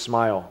into a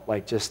smile,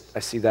 I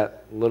see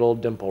that little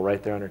dimple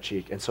right there on her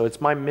cheek. And so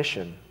it's my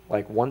mission,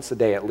 once a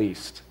day at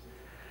least,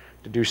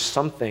 to do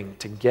something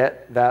to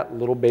get that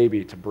little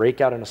baby to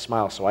break out in a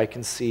smile so I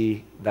can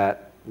see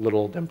that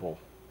little dimple.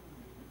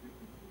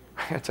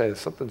 I gotta tell you,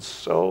 something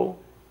so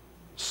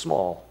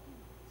small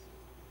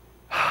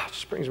it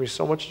just brings me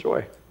so much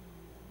joy.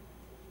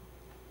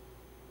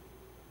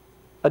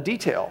 A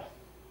detail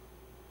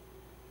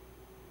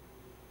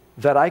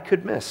that I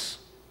could miss.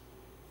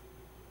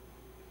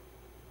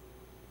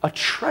 A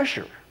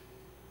treasure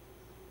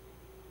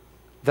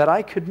that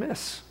I could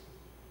miss.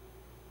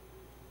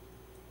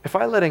 If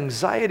I let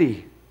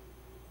anxiety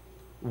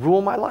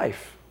rule my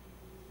life,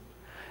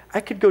 I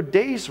could go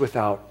days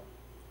without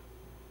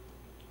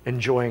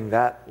enjoying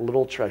that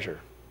little treasure.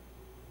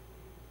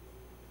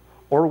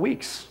 Or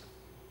weeks.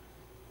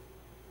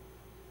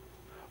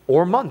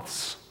 Or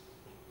months.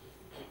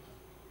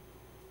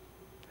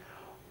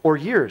 Or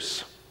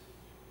years.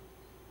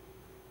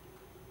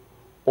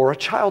 Or a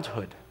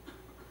childhood.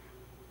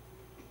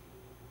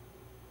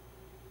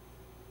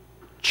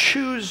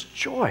 Choose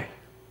joy.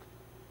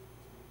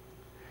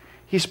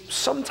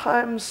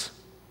 Sometimes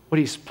what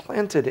He's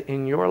planted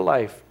in your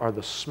life are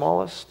the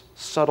smallest,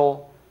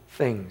 subtle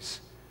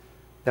things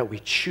that we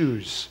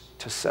choose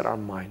to set our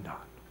mind on.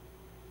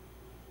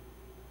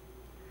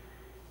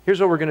 Here's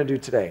what we're going to do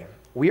today.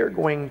 We are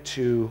going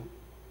to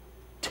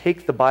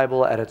take the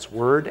Bible at its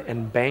word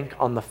and bank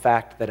on the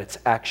fact that it's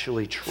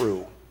actually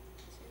true,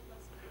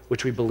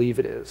 which we believe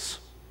it is.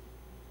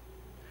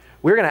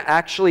 We're going to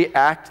actually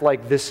act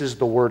like this is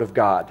the Word of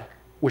God,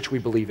 which we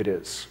believe it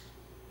is.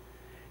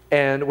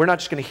 And we're not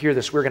just going to hear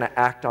this, we're going to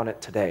act on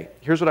it today.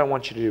 Here's what I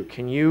want you to do.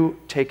 Can you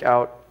take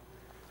out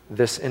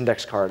this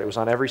index card? It was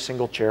on every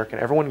single chair. Can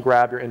everyone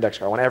grab your index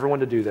card? I want everyone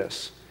to do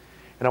this.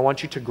 And I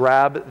want you to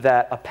grab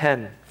a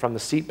pen from the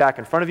seat back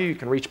in front of you. You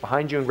can reach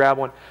behind you and grab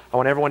one. I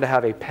want everyone to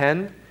have a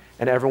pen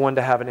and everyone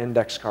to have an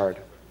index card.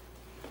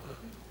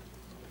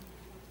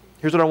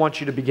 Here's what I want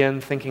you to begin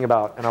thinking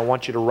about, and I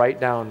want you to write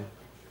down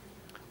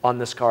on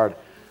this card.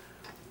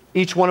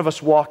 Each one of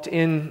us walked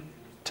in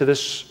to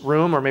this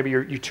room, or maybe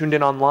you tuned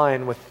in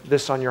online with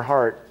this on your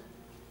heart.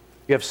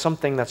 You have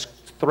something that's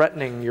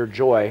threatening your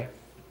joy.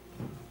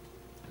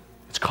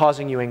 that's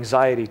causing you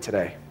anxiety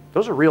today.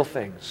 Those are real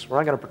things. We're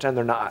not going to pretend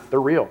they're not.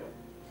 They're real.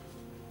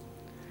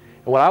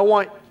 And what I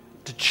want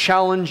to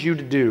challenge you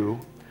to do,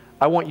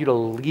 I want you to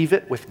leave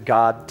it with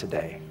God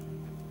today.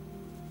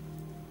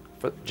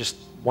 Just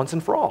once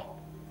and for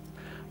all.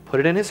 Put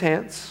it in his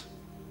hands.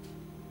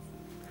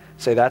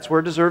 Say, that's where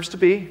it deserves to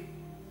be.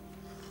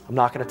 I'm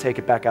not going to take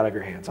it back out of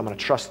your hands. I'm going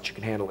to trust that you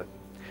can handle it.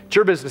 It's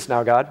your business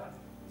now, God.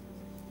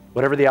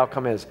 Whatever the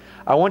outcome is.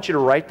 I want you to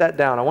write that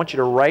down. I want you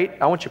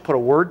to put a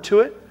word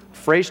to it, a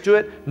phrase to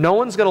it. No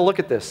one's going to look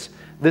at this.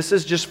 This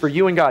is just for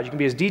you and God. You can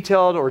be as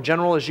detailed or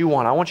general as you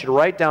want. I want you to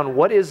write down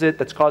what is it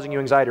that's causing you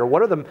anxiety, or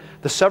what are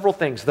the several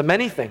things, the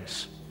many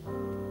things.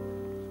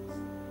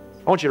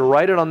 I want you to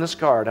write it on this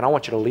card, and I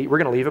want you to we're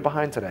going to leave it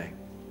behind today.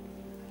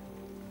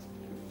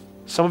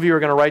 Some of you are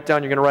going to write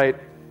down, you're going to write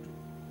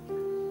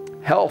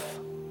health.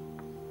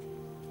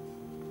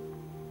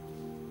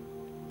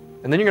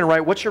 And then you're going to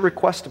write, what's your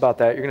request about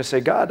that? You're going to say,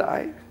 God,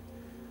 I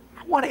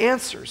want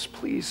answers,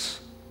 please.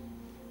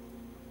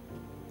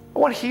 I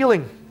want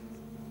healing.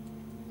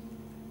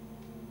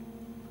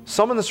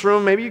 Some in this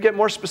room, maybe you get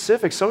more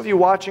specific. Some of you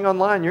watching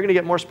online, you're going to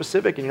get more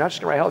specific, and you're not just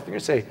going to write health. You're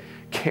going to say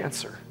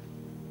cancer,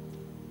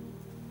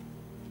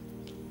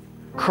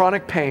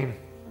 chronic pain.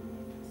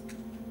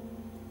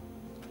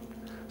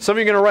 Some of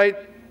you are going to write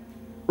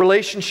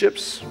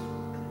relationships,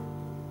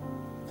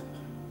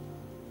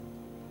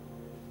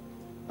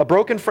 a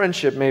broken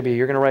friendship maybe.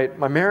 You're going to write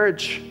my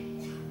marriage. You're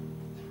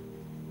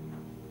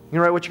going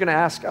to write what you're going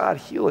to ask God,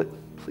 heal it,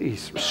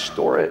 please,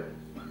 restore it.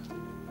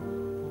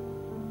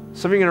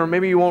 Some of you are going to,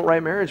 maybe you won't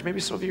write marriage. Maybe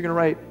some of you are going to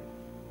write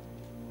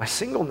my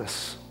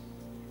singleness.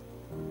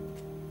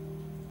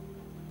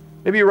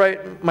 Maybe you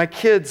write my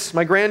kids,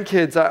 my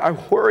grandkids. I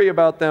worry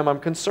about them. I'm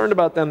concerned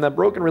about them, that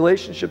broken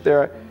relationship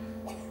there.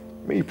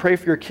 Maybe you pray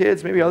for your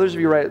kids. Maybe others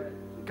of you write,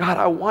 God,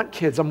 I want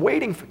kids. I'm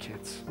waiting for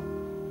kids.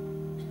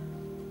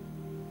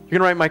 You're going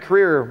to write my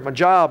career, my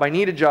job. I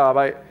need a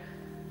job.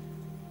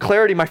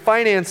 Clarity, my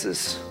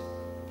finances,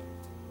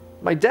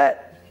 my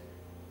debt.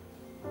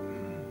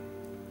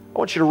 I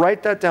want you to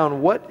write that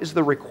down. What is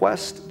the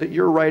request that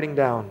you're writing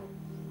down?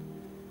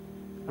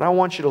 And I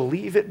want you to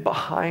leave it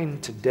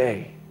behind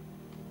today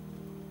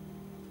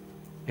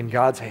in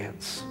God's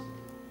hands.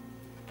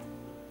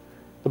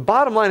 The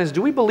bottom line is,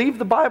 do we believe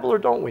the Bible or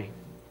don't we?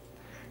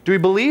 Do we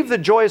believe that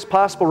joy is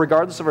possible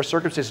regardless of our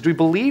circumstances? Do we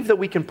believe that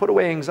we can put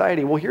away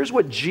anxiety? Well, here's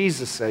what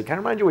Jesus said. Can I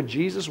remind you what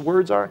Jesus'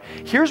 words are?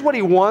 Here's what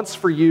he wants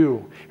for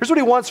you. Here's what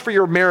he wants for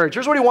your marriage.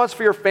 Here's what he wants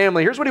for your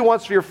family. Here's what he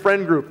wants for your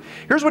friend group.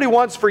 Here's what he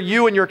wants for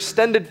you and your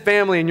extended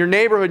family and your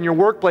neighborhood and your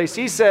workplace.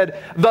 He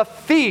said, the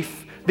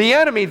thief, the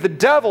enemy, the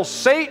devil,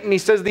 Satan, he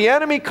says, the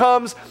enemy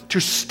comes to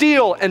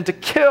steal and to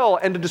kill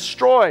and to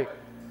destroy.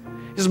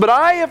 He says, but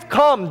I have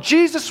come,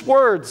 Jesus'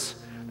 words,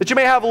 that you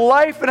may have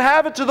life and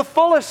have it to the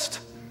fullest.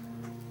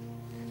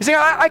 He's saying,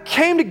 I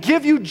came to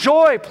give you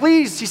joy,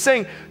 please. He's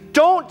saying,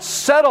 don't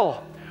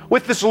settle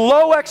with this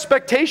low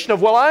expectation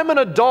of, well, I'm an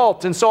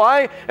adult, and so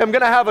I am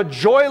going to have a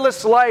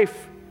joyless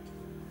life.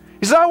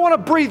 He says, I want to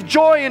breathe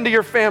joy into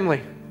your family.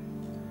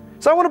 He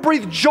says, I want to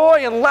breathe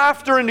joy and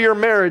laughter into your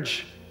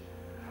marriage.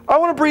 I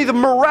want to breathe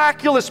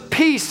miraculous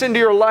peace into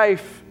your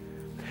life.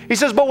 He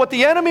says, but what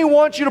the enemy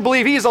wants you to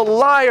believe, he's a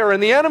liar,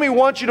 and the enemy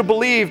wants you to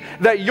believe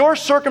that your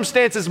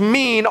circumstances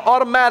mean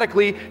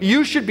automatically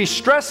you should be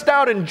stressed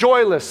out and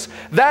joyless.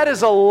 That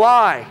is a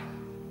lie.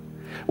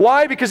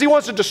 Why? Because he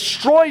wants to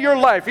destroy your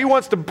life. He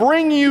wants to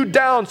bring you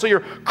down so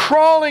you're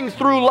crawling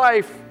through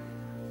life.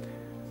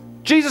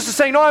 Jesus is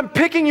saying, no, I'm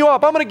picking you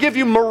up. I'm going to give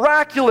you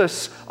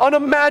miraculous,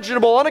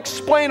 unimaginable,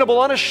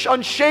 unexplainable,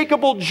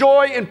 unshakable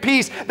joy and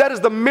peace. That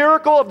is the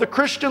miracle of the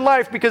Christian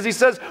life, because he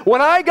says,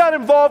 when I got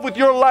involved with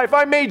your life,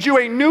 I made you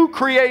a new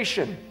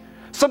creation,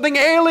 something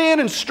alien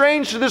and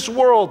strange to this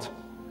world.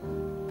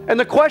 And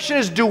the question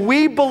is, do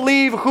we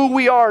believe who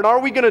we are? And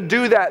are we going to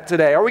do that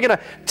today? Are we going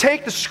to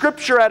take the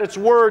Scripture at its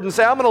word and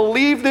say, I'm going to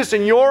leave this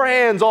in your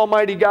hands,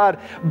 Almighty God,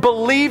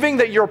 believing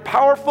that you're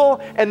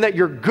powerful and that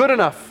you're good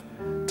enough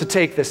to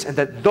take this, and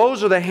that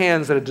those are the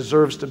hands that it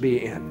deserves to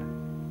be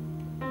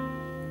in.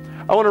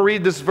 I want to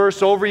read this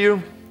verse over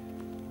you.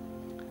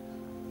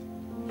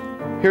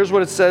 Here's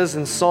what it says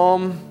in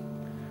Psalm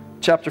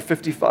chapter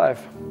 55.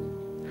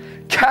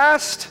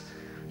 Cast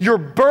your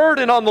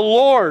burden on the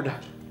Lord,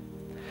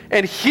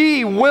 and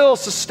He will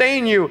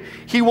sustain you.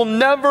 He will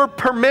never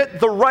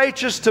permit the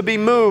righteous to be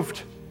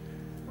moved.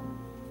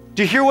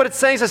 Do you hear what it's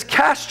saying? He says,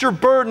 cast your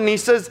burden. He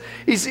says,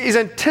 he's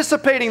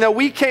anticipating that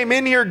we came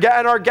in here in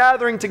our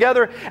gathering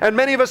together, and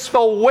many of us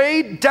fell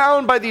weighed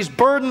down by these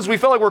burdens. We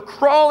felt like we're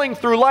crawling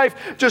through life,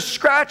 just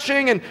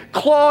scratching and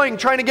clawing,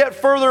 trying to get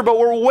further, but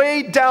we're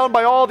weighed down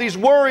by all these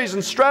worries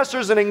and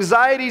stressors and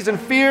anxieties and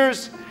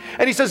fears.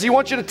 And he says, he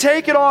wants you to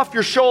take it off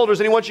your shoulders,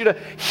 and he wants you to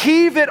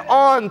heave it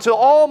on to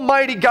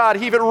Almighty God.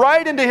 Heave it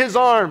right into His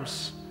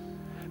arms.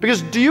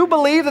 Because do you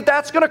believe that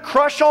that's going to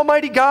crush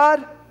Almighty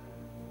God?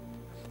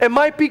 It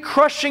might be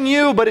crushing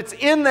you, but it's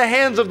in the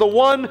hands of the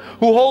one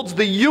who holds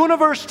the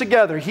universe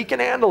together. He can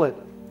handle it.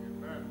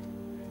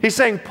 He's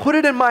saying, put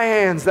it in my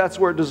hands. That's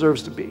where it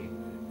deserves to be.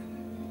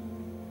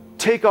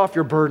 take off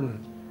your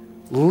burden,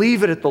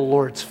 leave it at the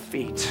Lord's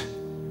feet,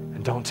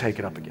 and don't take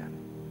it up again.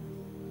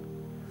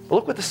 But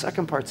look what the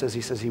second part says.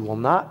 He says he will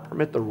not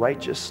permit the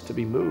righteous to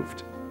be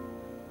moved.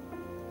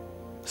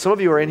 Some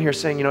of you are in here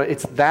saying,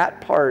 it's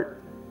that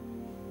part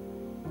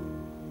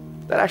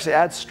that actually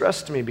adds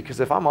stress to me, because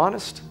if I'm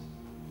honest,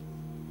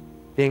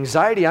 the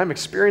anxiety I'm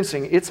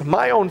experiencing, it's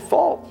my own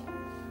fault.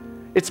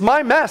 It's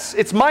my mess.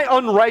 It's my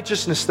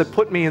unrighteousness that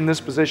put me in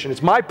this position.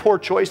 It's my poor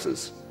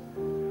choices.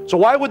 So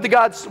why would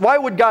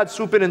God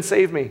swoop in and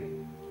save me?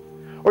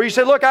 Or you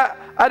say, look,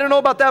 I don't know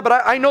about that,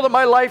 but I know that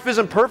my life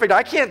isn't perfect.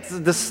 I can't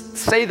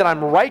say that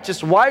I'm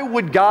righteous. Why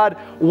would God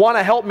want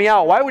to help me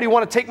out? Why would he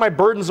want to take my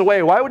burdens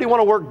away? Why would he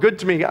want to work good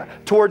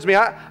towards me?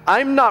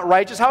 I'm not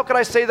righteous. How could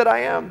I say that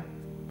I am?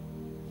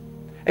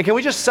 And can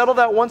we just settle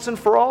that once and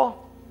for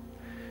all?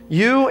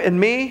 You and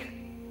me,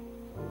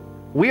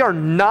 we are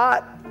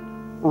not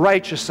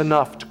righteous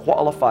enough to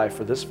qualify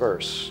for this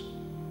verse.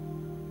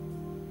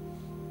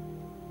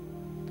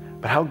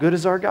 But how good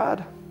is our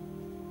God?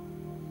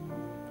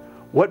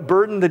 What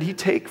burden did he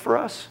take for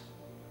us?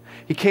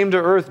 He came to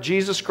earth,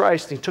 Jesus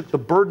Christ, and he took the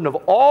burden of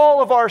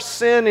all of our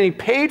sin, and he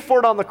paid for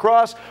it on the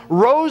cross,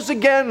 rose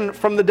again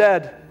from the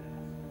dead,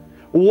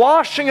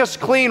 washing us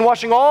clean,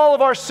 washing all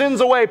of our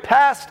sins away,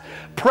 past,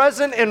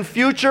 present, and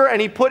future, and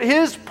he put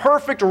his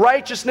perfect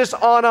righteousness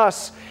on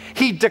us.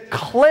 He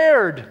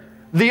declared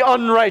the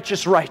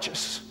unrighteous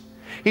righteous.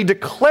 He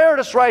declared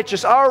us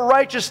righteous. Our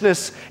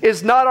righteousness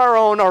is not our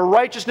own. Our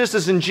righteousness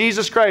is in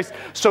Jesus Christ.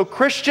 So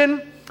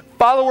Christian,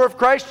 follower of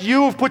Christ,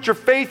 you have put your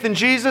faith in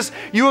Jesus.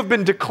 You have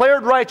been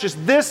declared righteous.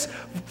 This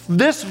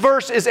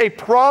verse is a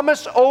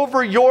promise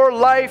over your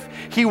life.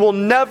 He will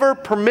never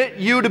permit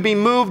you to be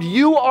moved.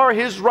 You are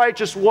his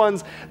righteous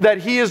ones that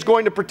he is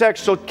going to protect.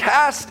 So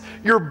cast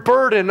your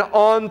burden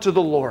onto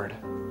the Lord.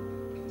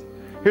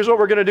 Here's what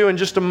we're going to do in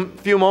just a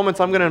few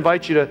moments. I'm going to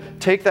invite you to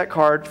take that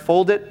card,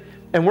 fold it,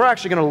 and we're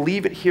actually going to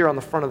leave it here on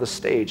the front of the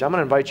stage. I'm going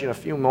to invite you in a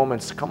few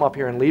moments to come up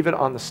here and leave it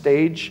on the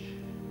stage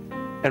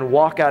and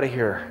walk out of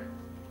here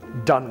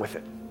done with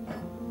it,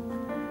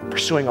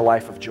 pursuing a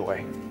life of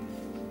joy.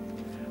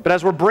 But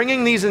as we're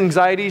bringing these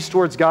anxieties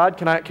towards God,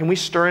 can we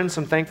stir in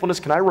some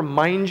thankfulness? Can I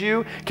remind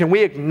you? Can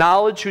we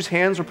acknowledge whose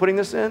hands we're putting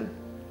this in?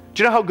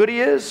 Do you know how good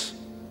he is?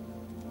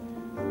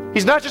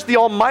 He's not just the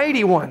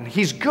almighty one.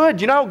 He's good.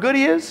 Do you know how good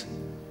he is?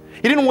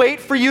 He didn't wait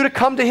for you to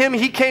come to him.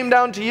 He came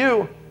down to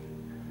you.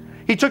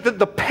 He took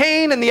the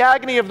pain and the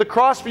agony of the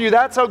cross for you.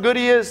 That's how good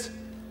he is.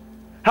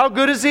 How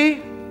good is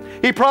he?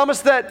 He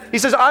promised that, he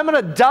says, I'm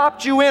going to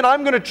adopt you in.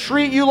 I'm going to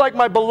treat you like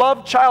my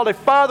beloved child, a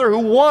father who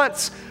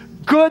wants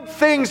good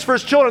things for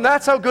his children.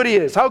 That's how good he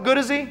is. How good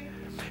is he?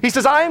 He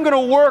says, I am going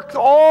to work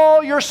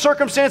all your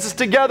circumstances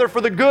together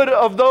for the good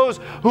of those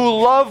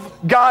who love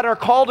God and are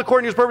called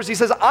according to his purpose. He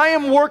says, I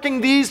am working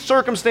these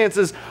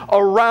circumstances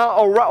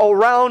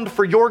around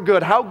for your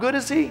good. How good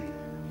is he?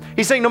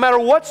 He's saying no matter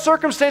what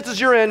circumstances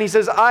you're in, he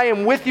says, I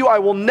am with you. I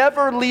will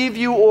never leave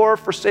you or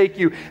forsake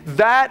you.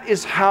 That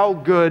is how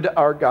good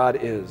our God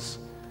is.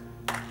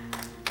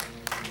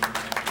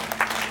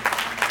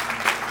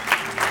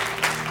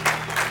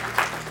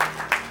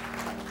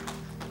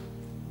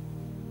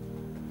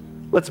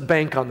 Let's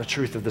bank on the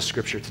truth of the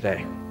scripture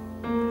today.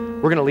 We're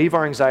going to leave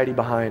our anxiety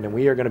behind, and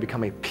we are going to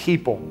become a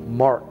people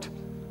marked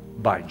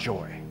by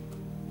joy.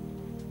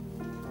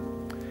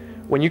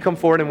 When you come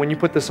forward and when you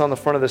put this on the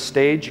front of the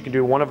stage, you can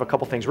do one of a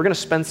couple things. We're going to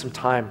spend some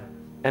time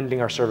ending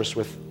our service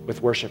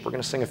with worship. We're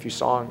going to sing a few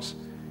songs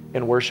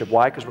in worship.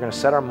 Why? Because we're going to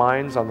set our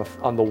minds on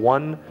the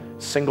one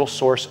single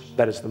source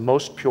that is the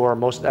most pure,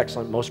 most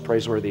excellent, most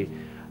praiseworthy,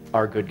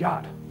 our good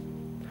God.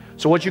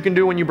 So what you can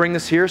do when you bring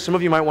this here, some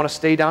of you might want to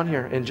stay down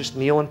here and just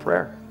kneel in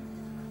prayer.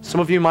 Some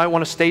of you might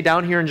want to stay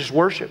down here and just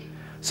worship.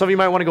 Some of you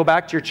might want to go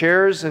back to your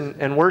chairs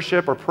and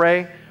worship or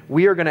pray.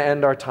 We are going to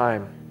end our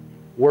time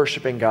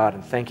worshiping God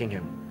and thanking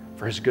him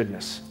for his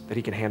goodness, that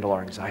he can handle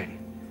our anxiety.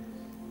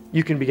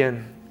 You can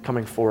begin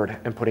coming forward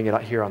and putting it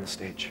out here on the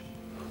stage.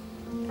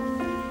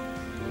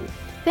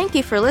 Thank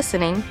you for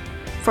listening.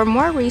 For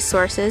more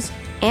resources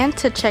and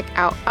to check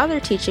out other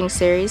teaching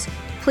series,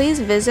 please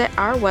visit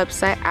our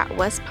website at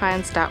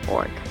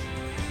westpines.org.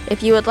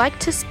 If you would like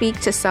to speak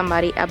to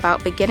somebody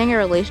about beginning a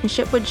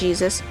relationship with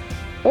Jesus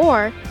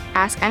or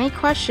ask any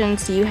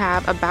questions you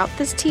have about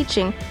this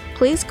teaching,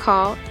 please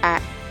call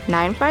at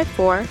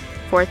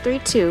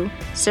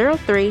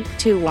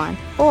 954-432-0321,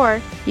 or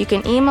you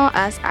can email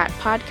us at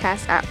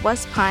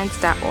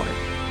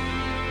podcast@westpines.org.